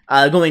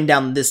 Going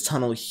down this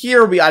tunnel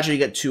here, we actually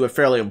get to a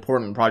fairly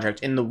important project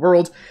in the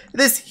world.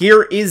 This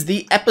here is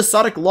the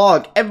episodic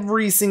log.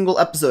 Every single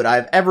episode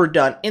I've ever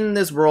done in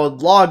this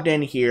world logged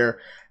in here.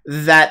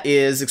 That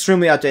is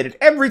extremely outdated.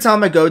 Every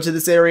time I go to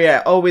this area,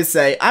 I always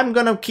say, I'm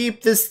gonna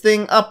keep this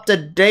thing up to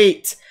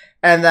date.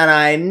 And then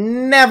I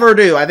never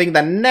do. I think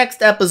the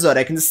next episode,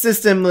 I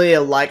consistently,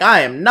 like, I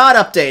am not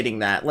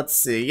updating that. Let's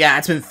see. Yeah,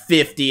 it's been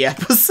 50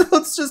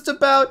 episodes just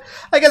about.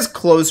 I guess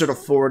closer to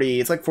 40.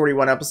 It's like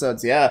 41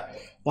 episodes, yeah.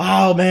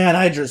 Wow, man,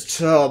 I just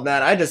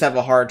have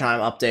a hard time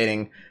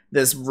updating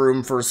this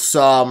room for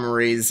some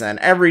reason.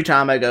 Every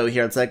time I go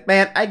here, it's like,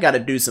 man, I gotta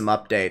do some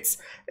updates.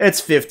 It's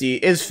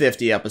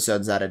 50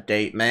 episodes out of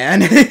date,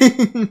 man.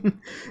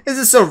 This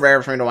is so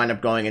rare for me to wind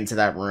up going into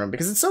that room,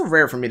 because it's so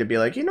rare for me to be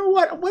like, you know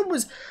what,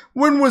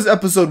 when was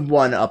episode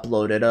 1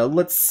 uploaded?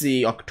 Let's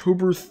see,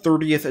 October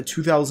 30th,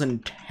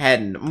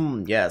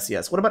 2010.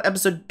 Yes. What about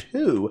episode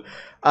 2?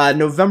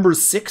 November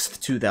 6th,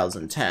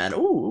 2010.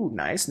 Ooh,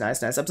 nice.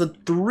 Episode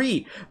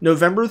 3,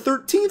 November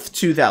 13th,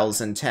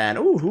 2010.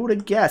 Ooh, who would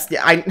have guessed?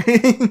 Yeah,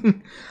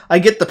 I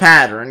get the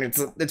pattern.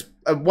 It's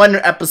a one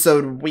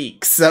episode a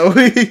week, so.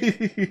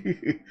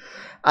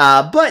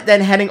 But then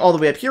heading all the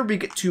way up here, we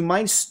get to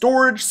my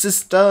storage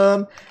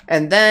system,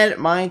 and then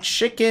my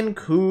chicken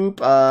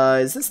coop.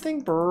 Is this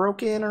thing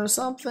broken or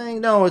something?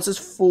 No, it's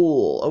just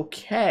full.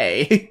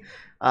 Okay.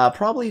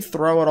 Probably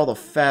throw out all the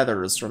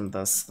feathers from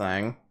this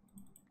thing.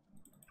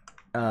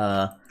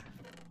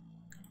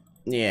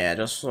 Yeah,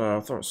 just throw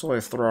out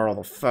all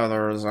the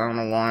feathers. I don't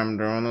know why I'm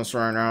doing this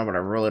right now, but I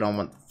really don't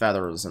want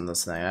feathers in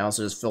this thing. I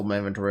also just filled my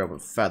inventory up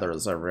with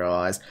feathers, I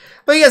realized.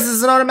 But yes, this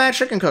is an automatic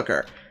chicken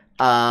cooker.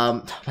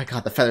 Oh my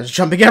god, the feathers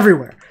jumping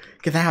everywhere.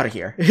 Get that out of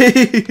here.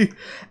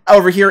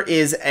 Over here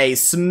is a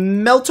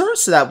smelter,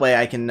 so that way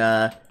I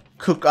can,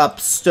 cook up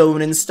stone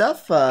and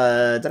stuff.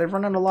 Did I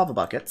run out of lava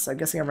buckets? I'm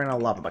guessing I ran out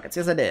of lava buckets.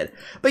 Yes, I did.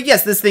 But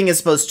yes, this thing is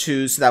supposed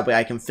to, so that way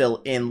I can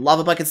fill in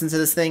lava buckets into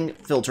this thing,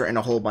 filter in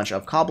a whole bunch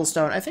of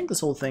cobblestone. I think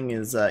this whole thing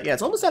is, yeah,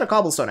 it's almost out of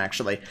cobblestone,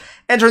 actually.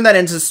 And turn that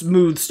into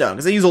smooth stone,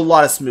 because I use a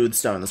lot of smooth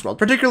stone in this world,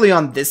 particularly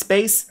on this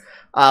base,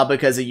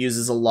 because it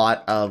uses a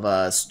lot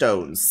of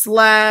stone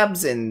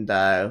slabs and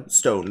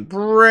stone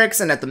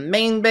bricks, and at the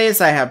main base,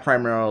 I have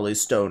primarily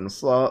stone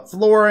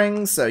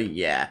flooring, so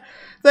yeah.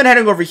 Then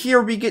heading over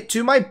here, we get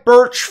to my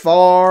birch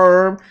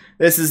farm.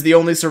 This is the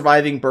only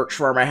surviving birch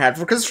farm I had,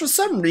 because for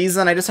some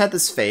reason, I just had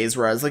this phase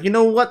where I was like, you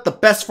know what, the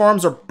best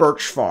farms are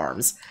birch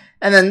farms.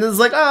 And then this is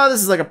like, oh,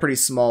 this is like a pretty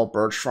small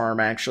birch farm,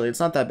 actually. It's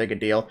not that big a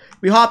deal.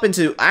 We hop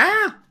into,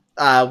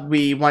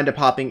 we wind up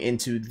hopping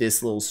into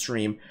this little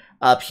stream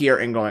up here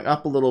and going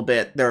up a little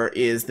bit. There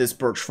is this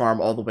birch farm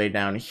all the way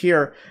down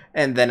here.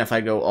 And then if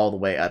I go all the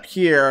way up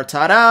here,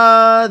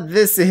 ta-da,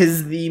 this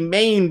is the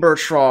main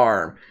birch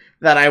farm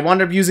that I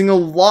wound up using a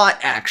lot,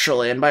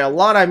 actually. And by a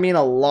lot, I mean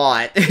a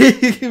lot.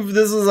 This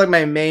was like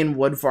my main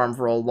wood farm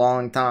for a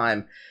long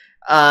time.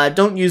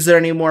 Don't use it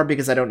anymore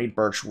because I don't need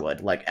birch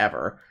wood, like,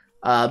 ever.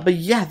 But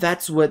yeah,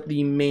 that's what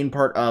the main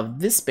part of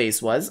this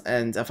space was,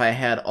 and if I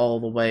head all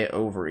the way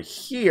over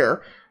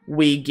here,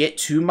 we get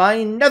to my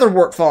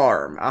netherwort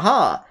farm.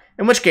 Aha!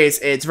 In which case,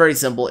 it's very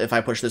simple. If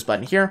I push this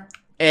button here,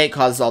 it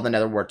causes all the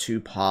netherwort to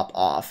pop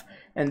off.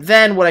 And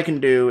then what I can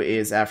do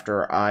is,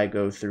 after I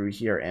go through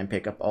here and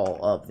pick up all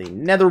of the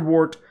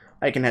netherwort,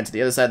 I can head to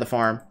the other side of the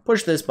farm,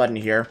 push this button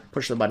here,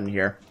 push the button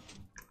here,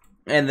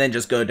 and then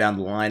just go down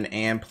the line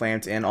and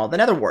plant in all the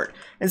netherwort.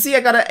 And see, I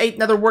got an 8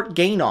 netherwort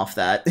gain off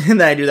that, and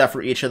then I do that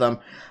for each of them.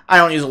 I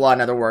don't use a lot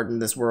of netherwort in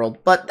this world,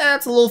 but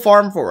that's a little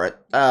farm for it,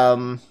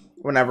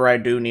 whenever I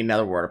do need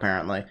netherwort,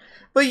 apparently.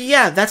 But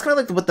yeah, that's kind of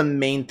like what the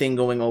main thing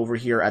going over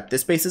here at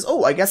this base is.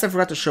 Oh, I guess I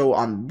forgot to show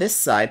on this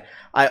side.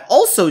 I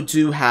also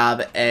do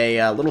have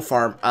a little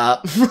farm. I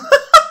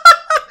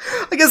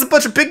guess a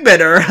bunch of pigmen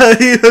are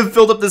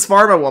filled up this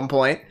farm at one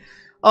point.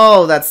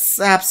 Oh, that's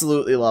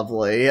absolutely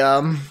lovely.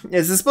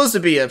 It's supposed to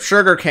be a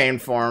sugarcane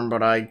farm,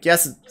 but I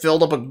guess it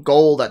filled up with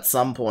gold at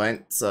some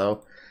point,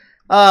 so...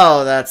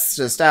 Oh, that's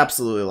just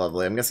absolutely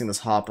lovely. I'm guessing this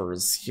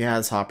hopper's... Yeah,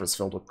 this hopper's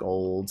filled with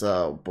gold.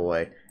 Oh,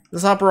 boy.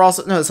 This hopper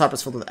also... No, this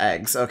hopper's filled with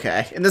eggs.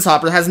 Okay. And this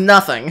hopper has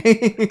nothing.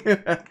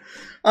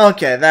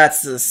 Okay,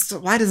 that's just...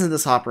 Why doesn't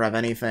this hopper have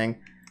anything?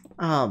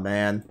 Oh,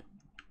 man.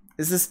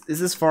 Is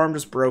this farm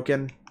just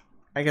broken?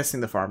 I'm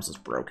guessing the farm's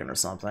just broken or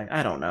something.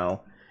 I don't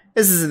know.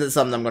 This isn't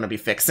something I'm going to be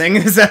fixing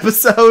in this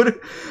episode.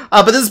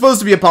 But this is supposed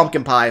to be a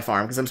pumpkin pie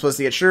farm, because I'm supposed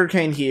to get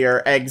sugarcane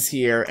here, eggs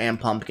here, and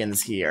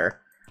pumpkins here.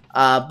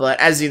 But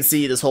as you can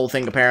see, this whole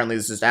thing apparently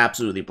is just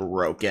absolutely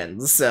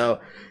broken. So,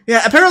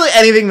 yeah, apparently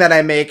anything that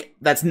I make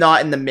that's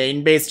not in the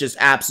main base just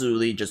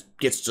absolutely just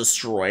gets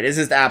destroyed. It's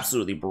just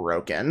absolutely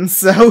broken.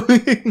 So,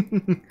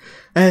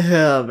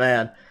 oh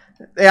man.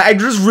 Yeah, I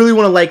just really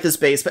want to like this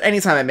base, but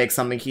anytime I make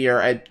something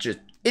here,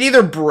 it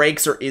either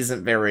breaks or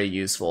isn't very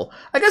useful.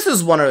 I guess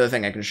there's one other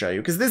thing I can show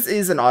you, because this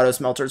is an auto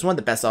smelter. It's one of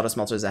the best auto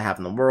smelters I have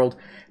in the world,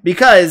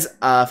 because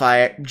if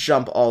I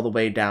jump all the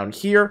way down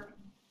here,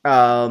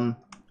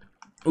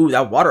 ooh,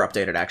 that water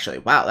updated, actually.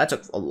 Wow, that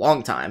took a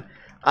long time.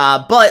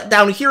 But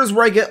down here is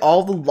where I get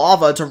all the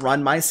lava to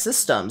run my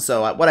system.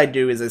 So what I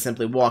do is I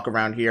simply walk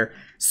around here,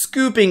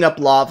 scooping up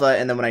lava,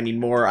 and then when I need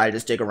more, I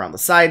just dig around the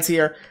sides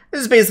here.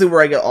 This is basically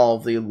where I get all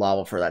of the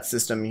lava for that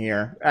system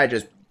here. I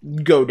just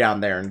go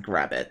down there and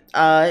grab it.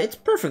 It's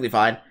perfectly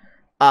fine.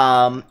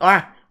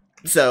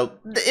 So,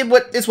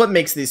 it's what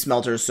makes these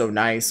smelters so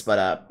nice,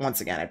 but,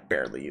 once again, I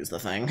barely use the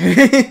thing.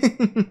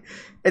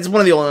 It's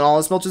one of the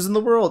only smelters in the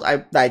world.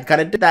 I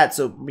kind of did that,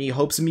 so me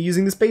hopes of me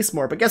using the space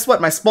more. But guess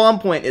what? My spawn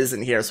point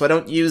isn't here, so I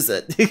don't use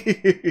it.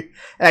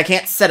 And I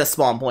can't set a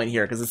spawn point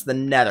here, because it's the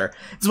nether.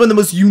 It's one of the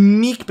most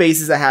unique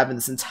bases I have in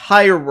this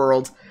entire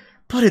world,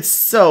 but it's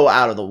so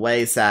out of the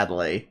way,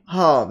 sadly.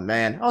 Oh,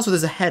 man. Also,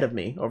 there's a head of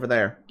me over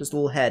there. Just a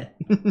little head.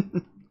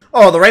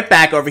 Oh, they're right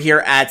back over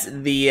here at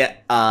the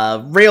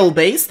rail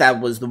base.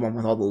 That was the one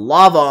with all the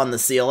lava on the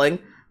ceiling.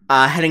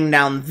 Heading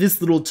down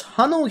this little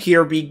tunnel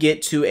here, we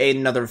get to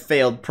another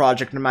failed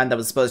project of mine that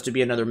was supposed to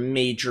be another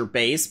major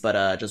base,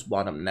 but just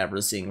wound up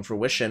never seeing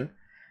fruition.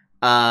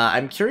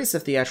 I'm curious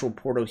if the actual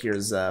portal here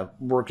is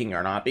working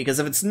or not, because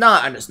if it's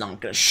not, I'm just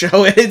not going to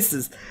show it. It's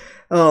just...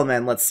 Oh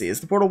man, let's see. Is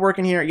the portal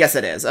working here? Yes,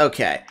 it is.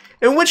 Okay.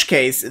 In which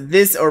case,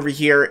 this over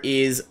here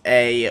is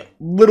a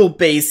little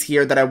base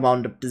here that I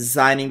wound up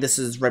designing. This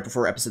is right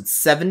before episode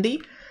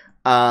 70.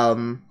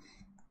 In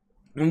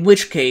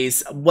which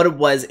case, what it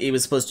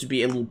was supposed to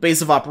be a little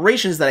base of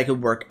operations that I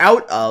could work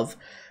out of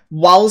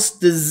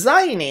whilst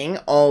designing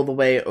all the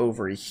way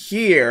over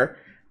here.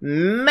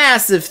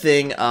 Massive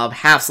thing of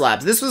half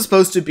slabs. This was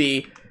supposed to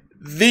be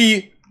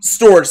the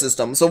storage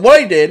system. So what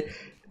I did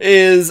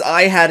is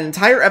I had an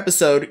entire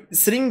episode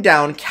sitting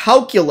down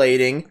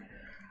calculating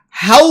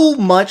how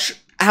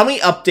many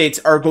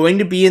updates are going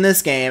to be in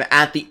this game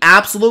at the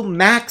absolute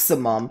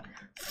maximum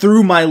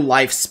through my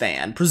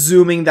lifespan,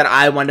 presuming that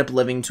I wind up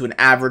living to an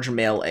average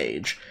male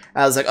age.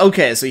 I was like,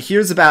 okay, so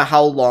here's about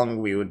how long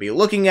we would be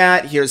looking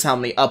at, here's how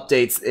many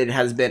updates it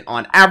has been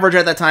on average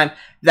at that time.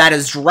 That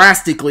has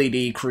drastically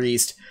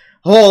decreased.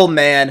 Oh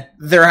man,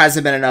 there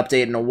hasn't been an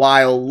update in a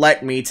while,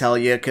 let me tell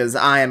you, because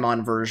I am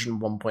on version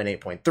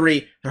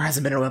 1.8.3. There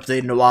hasn't been an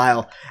update in a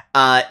while.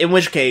 In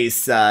which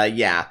case,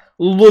 yeah,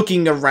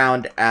 looking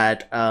around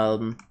at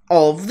all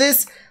of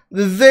this,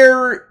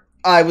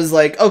 I was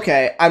like,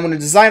 okay, I'm going to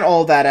design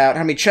all of that out,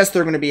 how many chests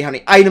there are going to be, how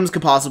many items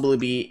could possibly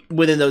be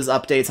within those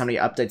updates, how many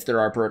updates there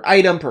are per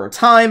item, per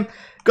time.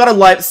 Got a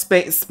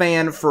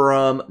lifespan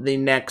from the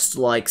next,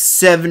 like,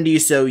 70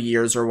 so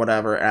years or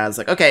whatever, and I was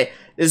like, okay,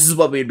 this is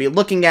what we'd be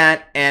looking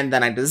at, and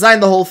then I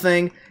designed the whole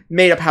thing,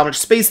 made up how much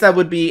space that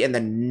would be, and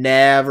then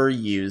never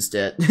used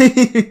it.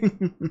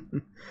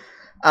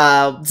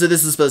 So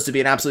this is supposed to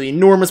be an absolutely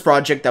enormous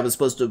project that was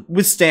supposed to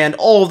withstand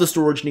all of the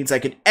storage needs I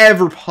could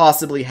ever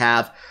possibly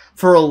have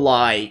for,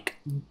 like,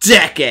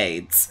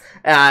 decades.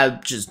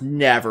 I've just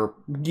never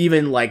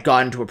even, like,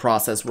 got into a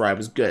process where I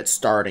was good at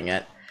starting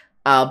it.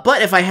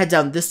 But if I head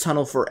down this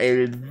tunnel for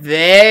a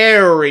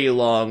very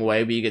long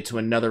way, we get to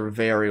another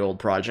very old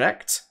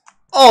project.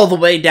 All the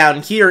way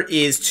down here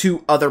is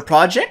 2 other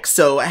projects,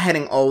 so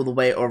heading all the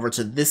way over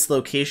to this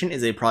location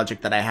is a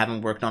project that I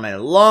haven't worked on in a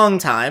long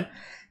time.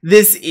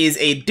 This is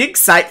a dig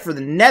site for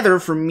the nether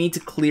for me to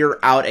clear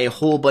out a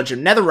whole bunch of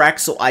netherrack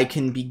so I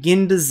can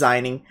begin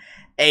designing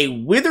a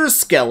wither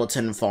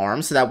skeleton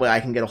farm, so that way I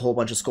can get a whole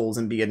bunch of skulls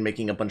and begin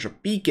making a bunch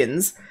of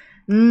beacons.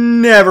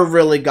 Never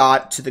really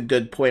got to the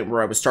good point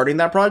where I was starting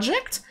that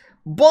project.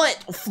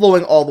 But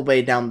flowing all the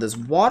way down this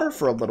water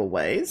for a little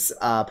ways,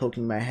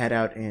 poking my head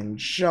out and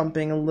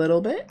jumping a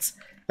little bit.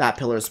 That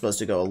pillar is supposed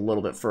to go a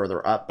little bit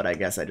further up, but I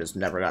guess I just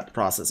never got the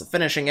process of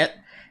finishing it.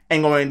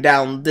 And going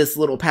down this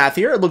little path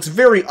here, it looks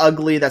very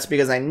ugly. That's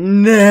because I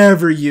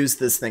never use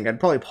this thing. I'd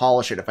probably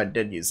polish it if I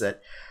did use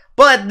it.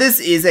 But this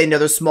is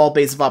another small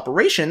base of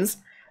operations.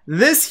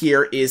 This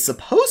here is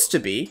supposed to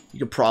be, you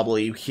could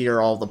probably hear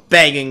all the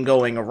banging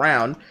going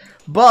around,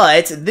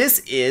 but this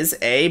is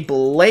a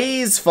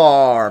blaze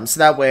farm, so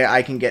that way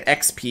I can get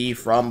XP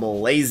from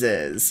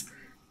blazes.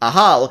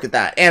 Aha, look at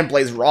that, and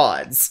blaze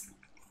rods.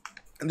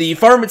 The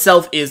farm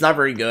itself is not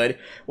very good.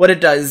 What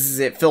it does is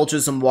it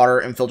filters some water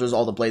and filters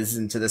all the blazes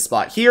into this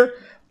spot here,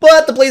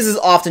 but the blazes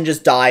often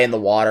just die in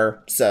the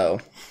water, so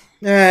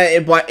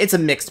it's a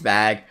mixed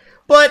bag.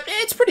 But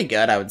it's pretty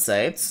good, I would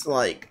say. It's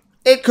like,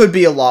 it could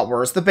be a lot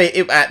worse.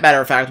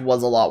 Matter of fact,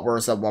 was a lot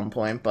worse at one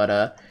point,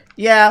 but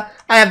yeah,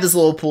 I have this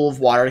little pool of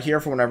water here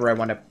for whenever I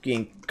wind up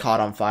getting caught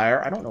on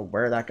fire. I don't know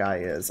where that guy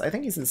is. I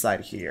think he's inside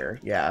here.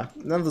 Yeah,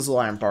 none of this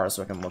little iron bars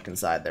so I can look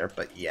inside there,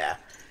 but yeah.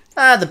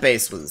 The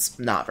base was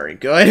not very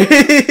good.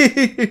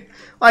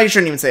 Well, you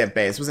shouldn't even say a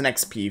base. It was an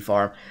XP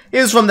farm.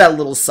 It was from that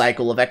little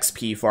cycle of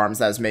XP farms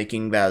that I was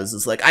making that was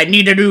just like, I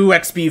need a new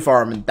XP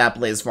farm, and that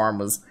blaze farm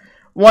was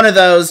one of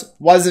those.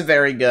 Wasn't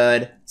very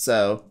good,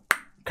 so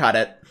cut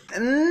it.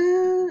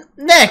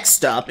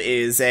 Next up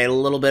is a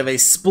little bit of a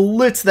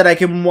split that I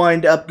can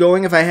wind up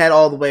going. If I head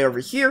all the way over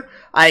here,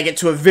 I get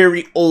to a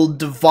very old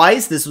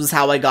device. This was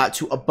how I got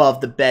to above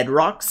the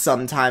bedrock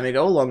some time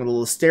ago, along a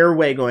little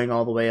stairway going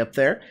all the way up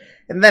there.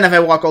 And then if I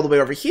walk all the way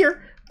over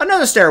here,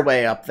 another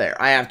stairway up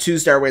there. I have 2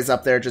 stairways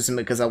up there just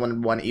simply because I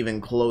wanted one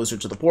even closer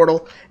to the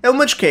portal. In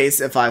which case,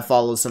 if I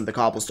follow some of the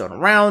cobblestone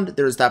around,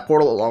 there's that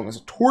portal along with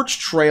a torch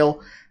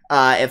trail.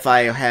 If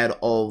I head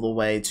all the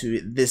way to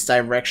this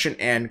direction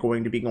and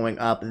going to be going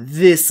up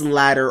this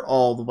ladder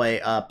all the way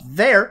up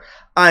there,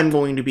 I'm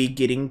going to be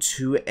getting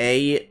to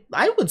a,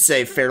 I would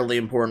say, fairly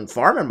important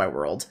farm in my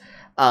world.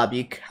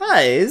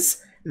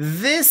 Because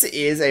this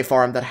is a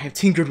farm that I've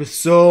tinkered with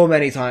so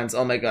many times.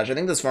 Oh my gosh, I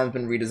think this farm's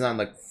been redesigned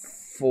like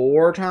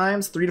 4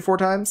 times, 3 to 4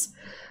 times.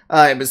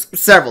 It was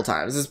several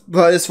times.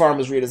 This farm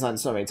was redesigned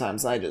so many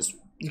times, I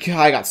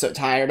got so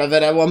tired of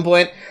it at one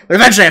point. But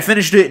eventually I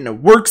finished it and it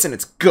works and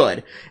it's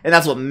good. And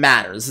that's what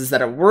matters, is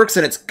that it works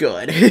and it's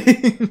good.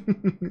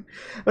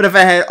 But if I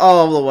head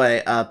all the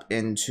way up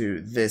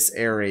into this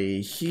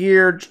area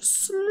here,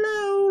 just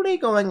slowly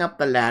going up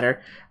the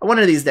ladder. One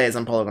of these days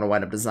I'm probably going to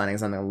wind up designing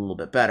something a little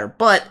bit better.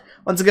 But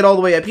once I get all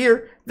the way up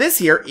here, this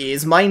here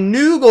is my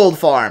new gold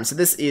farm. So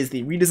this is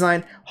the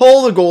redesign.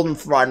 Whole of gold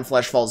and rotten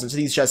flesh falls into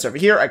these chests over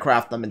here. I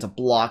craft them into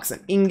blocks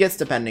and ingots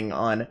depending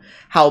on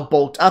how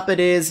bulked up it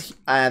is.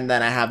 And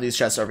then I have these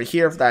chests over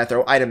here that I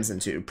throw items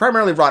into.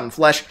 Primarily rotten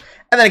flesh.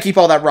 And then I keep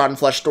all that rotten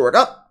flesh stored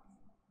up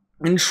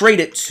and trade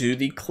it to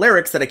the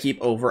clerics that I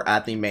keep over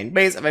at the main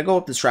base. If I go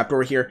up this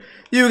trapdoor here,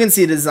 you can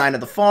see the design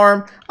of the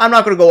farm. I'm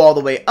not going to go all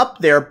the way up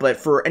there, but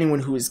for anyone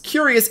who is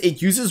curious,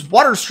 it uses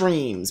water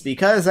streams,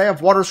 because I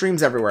have water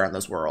streams everywhere in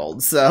this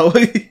world. So,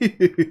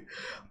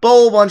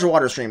 whole bunch of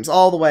water streams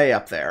all the way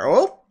up there.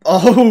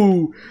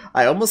 Oh,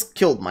 I almost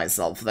killed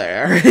myself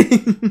there.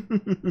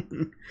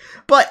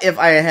 But if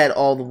I head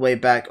all the way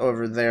back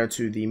over there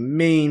to the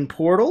main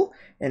portal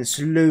and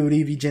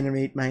slowly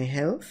regenerate my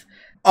health.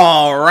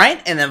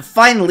 Alright, and then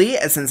finally,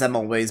 since I'm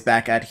always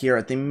back out here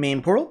at the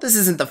main portal, this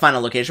isn't the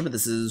final location, but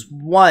this is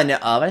one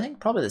of, I think,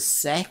 probably the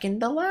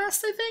second to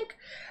last, I think,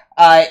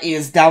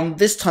 is down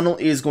this tunnel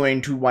is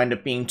going to wind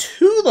up being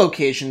 2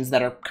 locations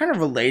that are kind of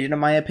related, in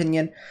my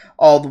opinion,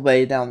 all the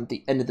way down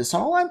the end of this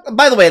tunnel.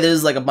 By the way,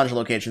 there's, like, a bunch of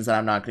locations that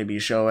I'm not going to be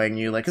showing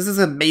you, like, this is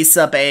a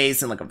Mesa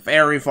base, and, like, a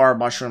very far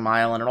Mushroom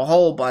Island, and a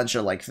whole bunch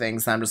of, like,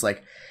 things that I'm just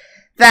like,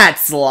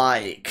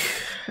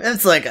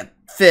 it's like a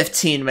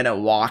 15-minute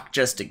walk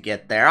just to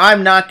get there.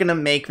 I'm not gonna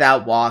make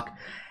that walk.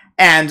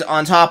 And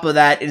on top of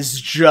that, it's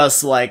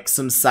just like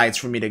some sites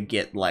for me to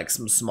get like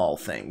some small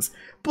things.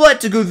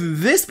 But to go through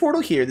this portal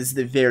here, this is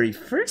the very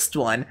first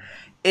one,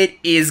 it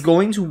is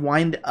going to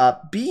wind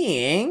up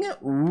being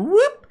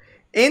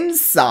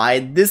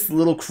inside this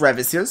little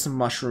crevice here. Some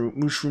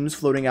mushrooms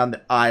floating on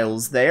the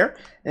aisles there.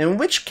 In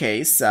which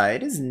case,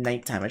 it is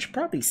nighttime. I should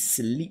probably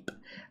sleep.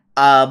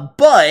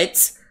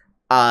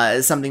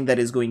 Something that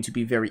is going to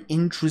be very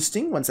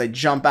interesting once I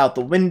jump out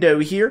the window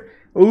here.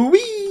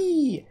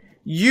 Whee!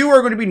 You are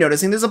going to be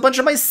noticing there's a bunch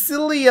of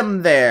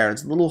mycelium there.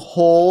 It's a little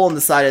hole on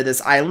the side of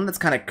this island that's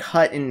kind of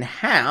cut in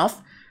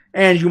half.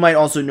 And you might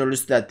also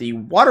notice that the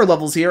water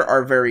levels here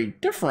are very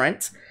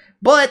different.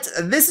 But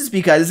this is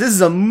because this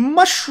is a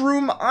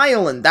mushroom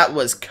island that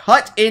was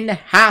cut in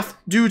half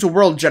due to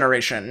world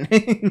generation.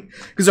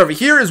 Because over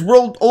here is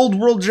old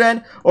world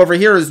gen, over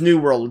here is new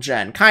world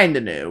gen.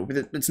 Kinda new.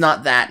 It's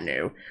not that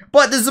new.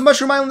 But this is a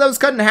mushroom island that was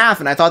cut in half,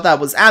 and I thought that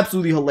was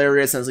absolutely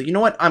hilarious. And I was like, you know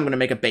what? I'm gonna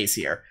make a base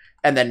here.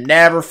 And then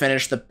never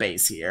finish the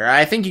base here.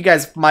 I think you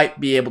guys might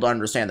be able to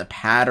understand the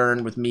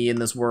pattern with me in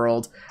this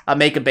world.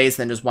 Make a base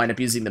and then just wind up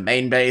using the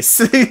main base.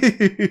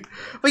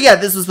 But yeah,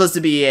 this was supposed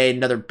to be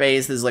another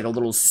base. This is like a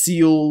little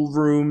seal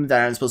room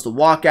that I'm supposed to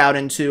walk out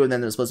into, and then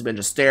there's supposed to be a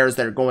bunch of stairs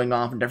that are going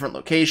off in different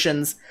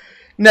locations.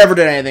 Never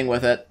did anything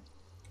with it.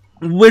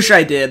 Wish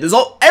I did. There's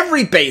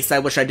every base I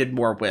wish I did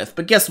more with,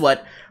 but guess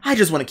what? I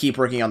just want to keep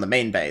working on the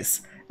main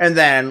base. And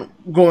then,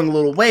 going a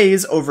little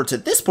ways over to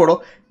this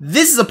portal,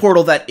 this is a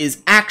portal that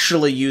is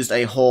actually used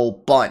a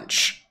whole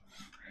bunch.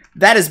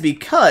 That is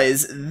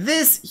because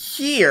this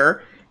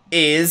here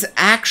is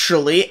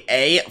actually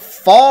a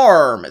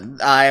farm.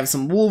 I have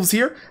some wolves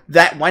here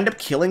that wind up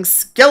killing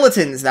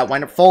skeletons that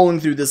wind up falling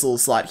through this little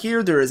slot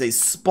here. There is a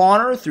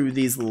spawner through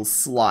these little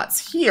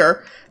slots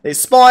here. They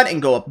spawn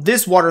and go up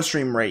this water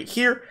stream right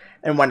here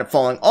and wind up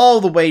falling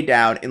all the way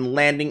down and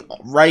landing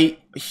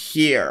right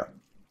here.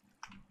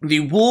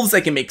 The wolves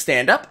they can make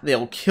stand up,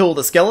 they'll kill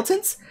the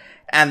skeletons,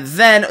 and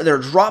then their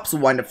drops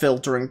will wind up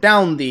filtering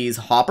down these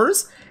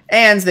hoppers,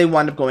 and they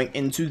wind up going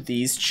into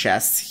these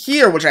chests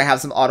here, which I have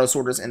some auto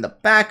sorters in the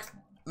back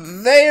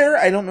there.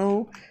 I don't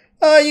know.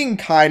 You can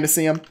kind of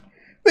see them.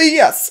 But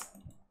yes.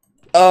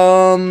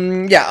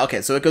 Yeah,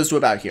 okay, so it goes to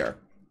about here.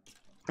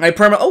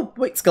 Oh,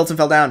 wait, skeleton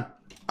fell down.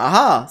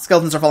 Aha,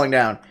 skeletons are falling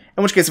down.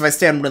 In which case, if I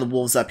stand one of the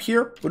wolves up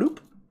here,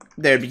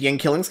 they would begin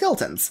killing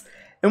skeletons.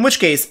 In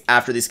which case,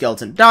 after the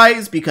skeleton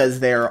dies,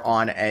 because they're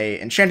on a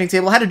enchanting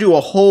table, I had to do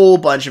a whole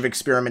bunch of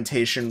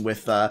experimentation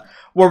with what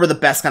were the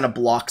best kind of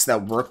blocks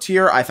that worked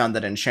here. I found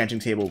that an enchanting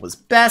table was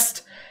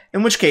best,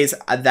 in which case,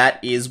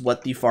 that is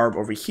what the farm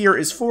over here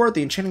is for.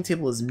 The enchanting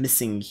table is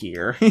missing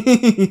here.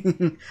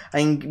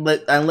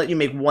 I'll let you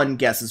make one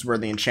guess as where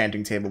the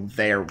enchanting table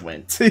there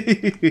went.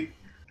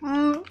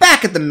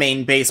 Back at the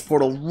main base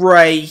portal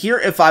right here,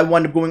 if I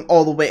wind up going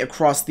all the way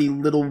across the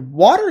little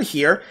water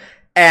here,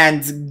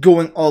 and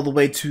going all the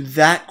way to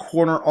that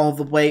corner, all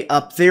the way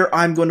up there,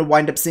 I'm going to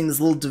wind up seeing this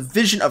little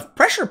division of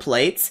pressure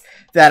plates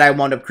that I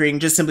wound up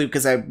creating just simply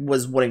because I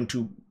was wanting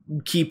to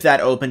keep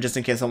that open just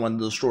in case I wanted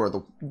to restore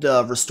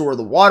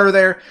the water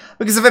there.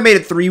 Because if I made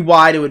it 3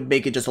 wide, it would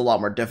make it just a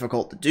lot more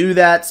difficult to do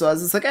that. So I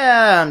was just like,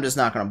 I'm just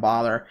not going to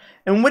bother.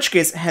 In which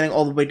case, heading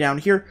all the way down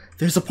here,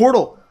 there's a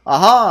portal.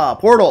 Aha,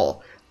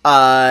 portal.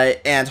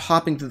 And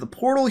hopping through the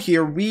portal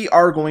here, we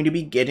are going to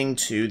be getting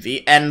to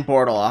the end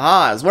portal.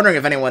 Aha, I was wondering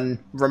if anyone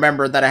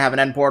remembered that I have an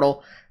end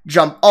portal.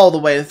 Jump all the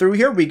way through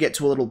here, we get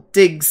to a little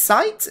dig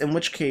site, in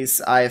which case,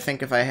 I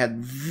think if I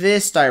had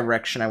this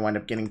direction, I wind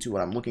up getting to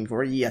what I'm looking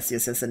for. Yes,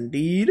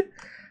 indeed.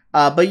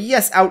 But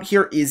yes, out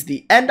here is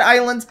the end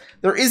island.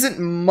 There isn't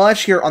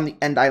much here on the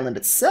end island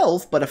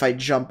itself, but if I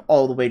jump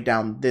all the way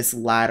down this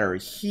ladder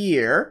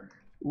here,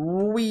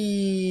 there's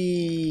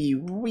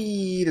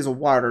a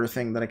water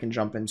thing that I can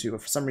jump into,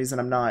 but for some reason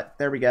I'm not.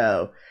 There we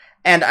go.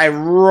 And I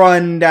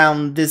run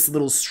down this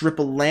little strip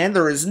of land.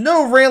 There is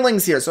no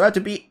railings here, so I have to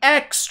be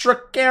extra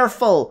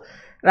careful.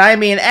 And I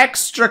mean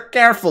extra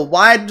careful.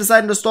 Why I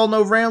decided to install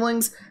no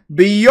railings?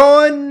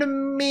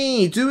 Beyond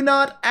me. Do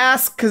not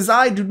ask, because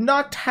I do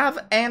not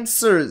have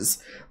answers.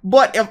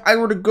 But if I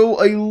were to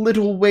go a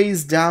little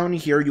ways down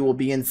here, you will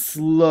begin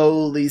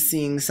slowly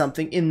seeing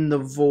something in the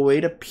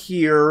void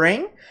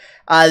appearing.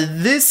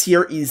 This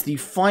here is the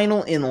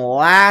final and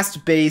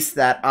last base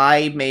that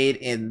I made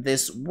in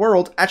this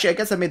world. Actually, I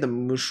guess I made the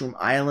Mushroom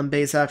Island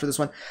base after this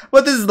one,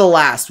 but this is the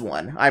last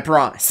one, I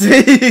promise.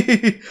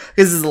 This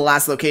is the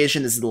last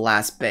location, this is the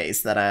last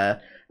base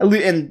that,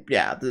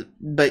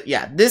 but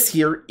yeah, this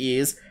here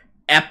is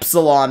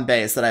Epsilon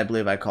base that I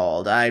believe I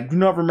called. I do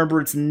not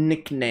remember its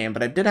nickname,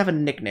 but I did have a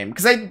nickname,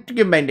 because I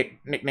give my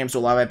nicknames to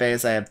a lot of my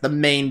base. I have the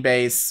main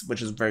base,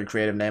 which is a very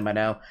creative name, I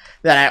know.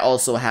 Then I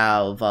also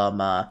have,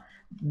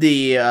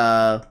 the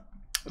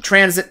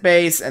transit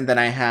base, and then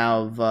I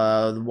have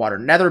the water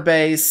nether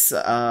base,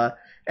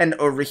 and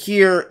over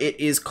here it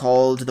is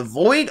called the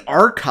Void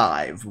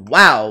Archive.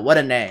 Wow, what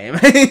a name.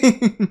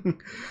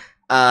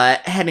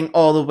 Heading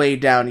all the way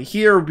down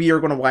here, we are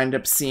going to wind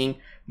up seeing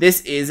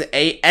this is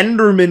a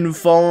Enderman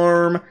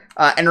farm.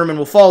 Enderman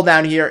will fall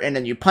down here, and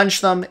then you punch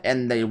them,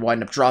 and they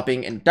wind up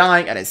dropping and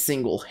dying at a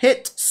single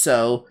hit,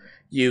 so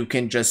you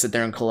can just sit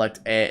there and collect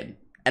an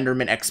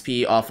Enderman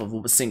XP off of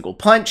a single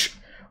punch.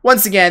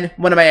 Once again,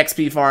 one of my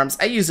XP farms,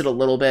 I use it a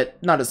little bit,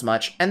 not as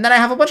much. And then I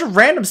have a bunch of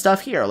random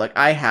stuff here. Like,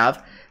 I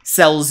have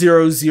cell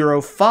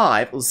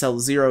 005,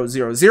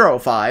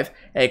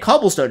 a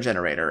cobblestone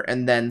generator.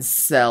 And then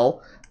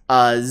cell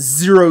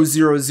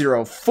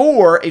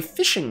 0004, a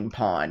fishing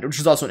pond, which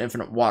is also an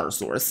infinite water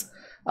source.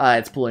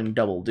 It's pulling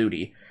double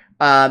duty.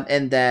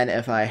 And then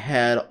if I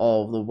head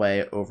all the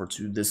way over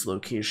to this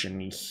location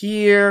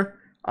here,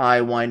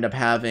 I wind up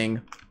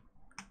having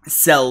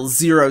cell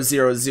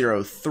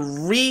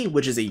 0003,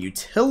 which is a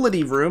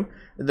utility room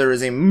There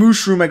is a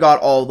mushroom I got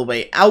all the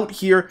way out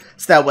here,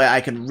 so that way I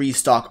can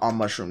restock on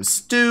mushroom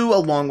stew,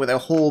 along with a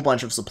whole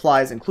bunch of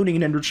supplies, including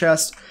an ender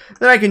chest,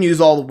 that I can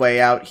use all the way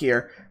out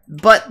here.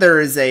 But there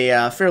is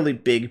a fairly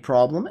big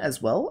problem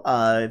as well.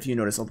 If you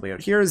notice all the way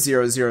out here,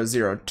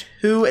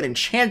 0002, an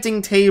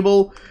enchanting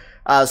table,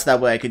 so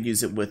that way I could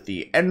use it with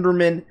the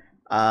Enderman.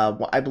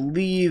 I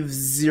believe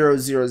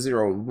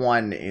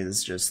 0001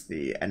 is just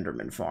the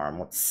Enderman farm.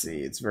 Let's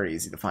see, it's very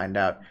easy to find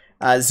out.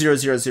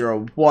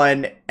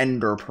 0001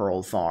 Ender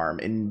Pearl farm,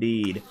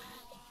 indeed.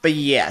 But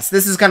yes,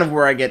 this is kind of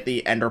where I get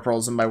the Ender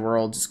Pearls in my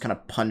world. Just kind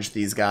of punch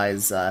these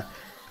guys. The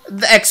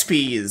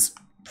XP is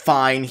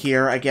fine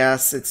here, I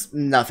guess. It's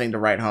nothing to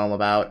write home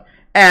about.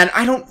 And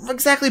I don't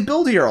exactly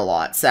build here a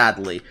lot,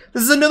 sadly.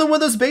 This is another one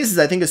of those bases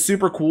I think is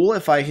super cool.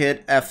 If I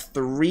hit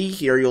F3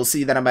 here, you'll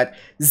see that I'm at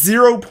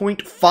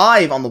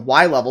 0.5 on the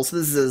Y level. So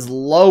this is as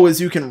low as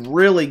you can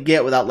really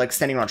get without, like,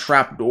 standing on a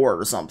trap door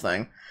or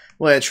something.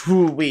 Which,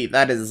 whoo-wee,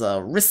 that is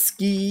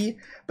risky.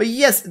 But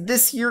yes,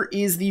 this here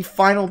is the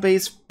final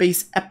base,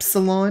 Base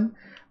Epsilon.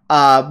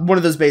 One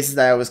of those bases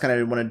that I always kind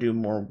of want to do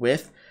more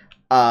with.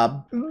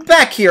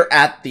 Back here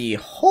at the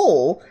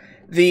hole,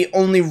 the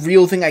only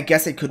real thing I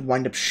guess I could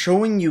wind up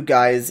showing you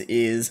guys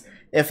is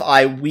if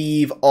I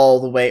weave all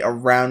the way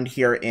around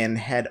here and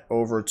head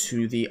over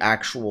to the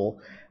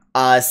actual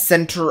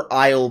center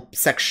aisle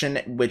section,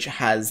 which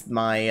has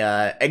my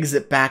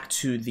exit back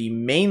to the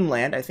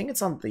mainland. I think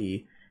it's on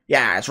the...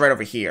 yeah, it's right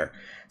over here.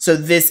 So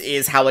this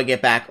is how I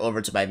get back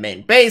over to my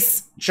main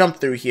base, jump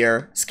through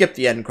here, skip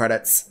the end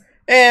credits,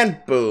 and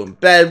boom,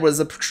 bed was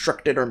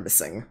obstructed or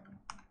missing.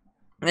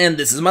 And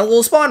this is my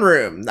little spawn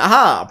room.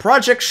 Aha,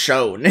 project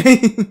shown.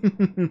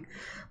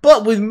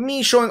 But with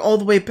me showing all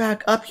the way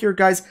back up here,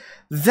 guys,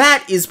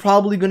 that is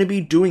probably going to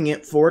be doing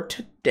it for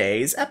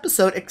today's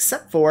episode,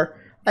 except for,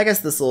 I guess,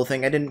 this little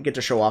thing. I didn't get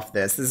to show off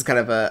this. This is kind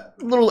of a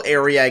little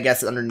area, I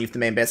guess, underneath the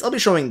main base. I'll be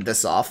showing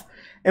this off.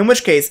 In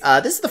which case,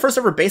 this is the first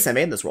ever base I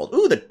made in this world.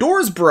 Ooh, the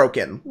door's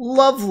broken.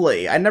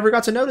 Lovely. I never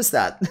got to notice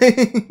that.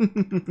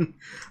 Yeah,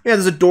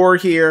 there's a door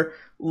here.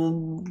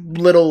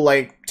 Little,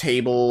 like,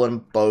 table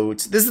and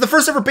boat. This is the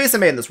first ever base I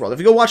made in this world. If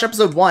you go watch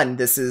episode 1,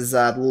 this is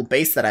the little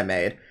base that I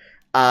made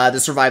to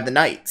survive the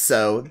night.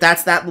 So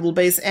that's that little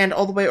base. And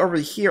all the way over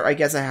here, I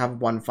guess I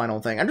have one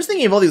final thing. I'm just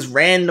thinking of all these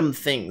random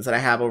things that I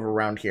have over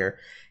around here.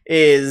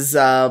 Is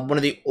one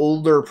of the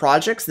older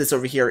projects. This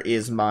over here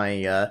is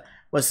my...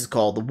 what's this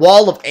called? The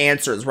Wall of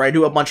Answers, where I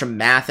do a bunch of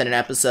math in an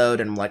episode,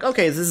 and I'm like,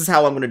 okay, this is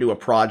how I'm going to do a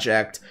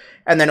project.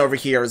 And then over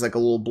here is like a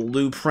little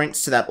blueprint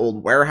to that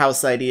old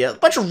warehouse idea. A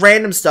bunch of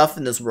random stuff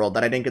in this world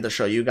that I didn't get to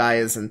show you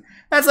guys, and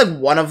that's like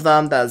one of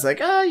them that was like,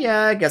 oh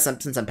yeah, I guess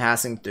since I'm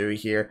passing through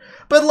here.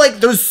 But like,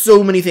 there's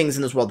so many things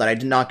in this world that I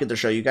did not get to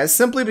show you guys,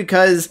 simply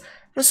because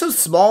they're so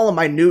small and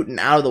minute and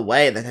out of the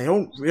way that they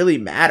don't really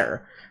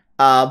matter.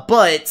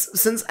 But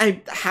since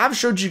I have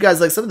showed you guys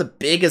like some of the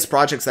biggest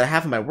projects that I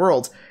have in my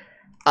world,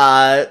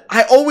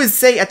 I always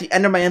say at the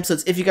end of my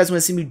episodes, if you guys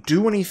want to see me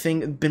do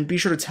anything, then be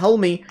sure to tell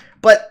me.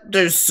 But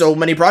there's so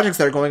many projects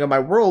that are going on my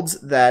worlds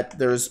that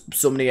there's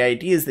so many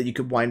ideas that you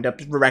could wind up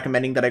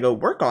recommending that I go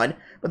work on.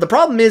 But the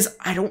problem is,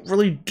 I don't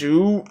really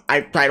do,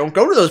 I don't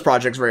go to those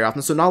projects very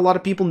often, so not a lot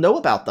of people know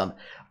about them.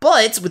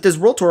 But with this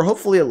world tour,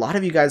 hopefully a lot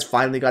of you guys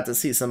finally got to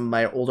see some of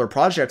my older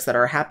projects that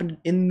are happening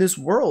in this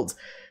world.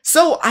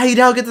 So I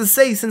now get to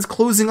say, since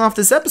closing off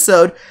this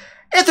episode,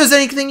 if there's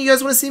anything you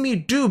guys want to see me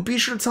do, be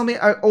sure to tell me.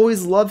 I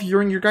always love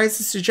hearing your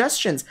guys'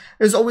 suggestions.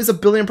 There's always a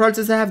billion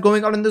projects I have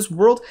going on in this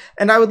world,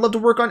 and I would love to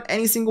work on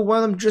any single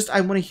one of them. Just,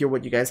 I want to hear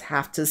what you guys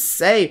have to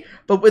say.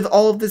 But with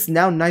all of this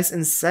now nice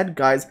and said,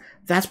 guys,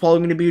 that's probably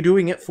going to be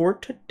doing it for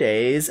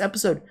today's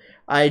episode.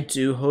 I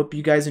do hope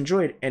you guys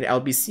enjoyed, and I'll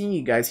be seeing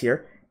you guys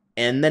here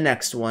in the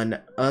next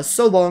one.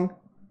 So long.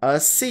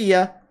 See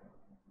ya.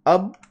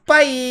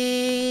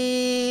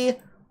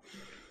 Bye.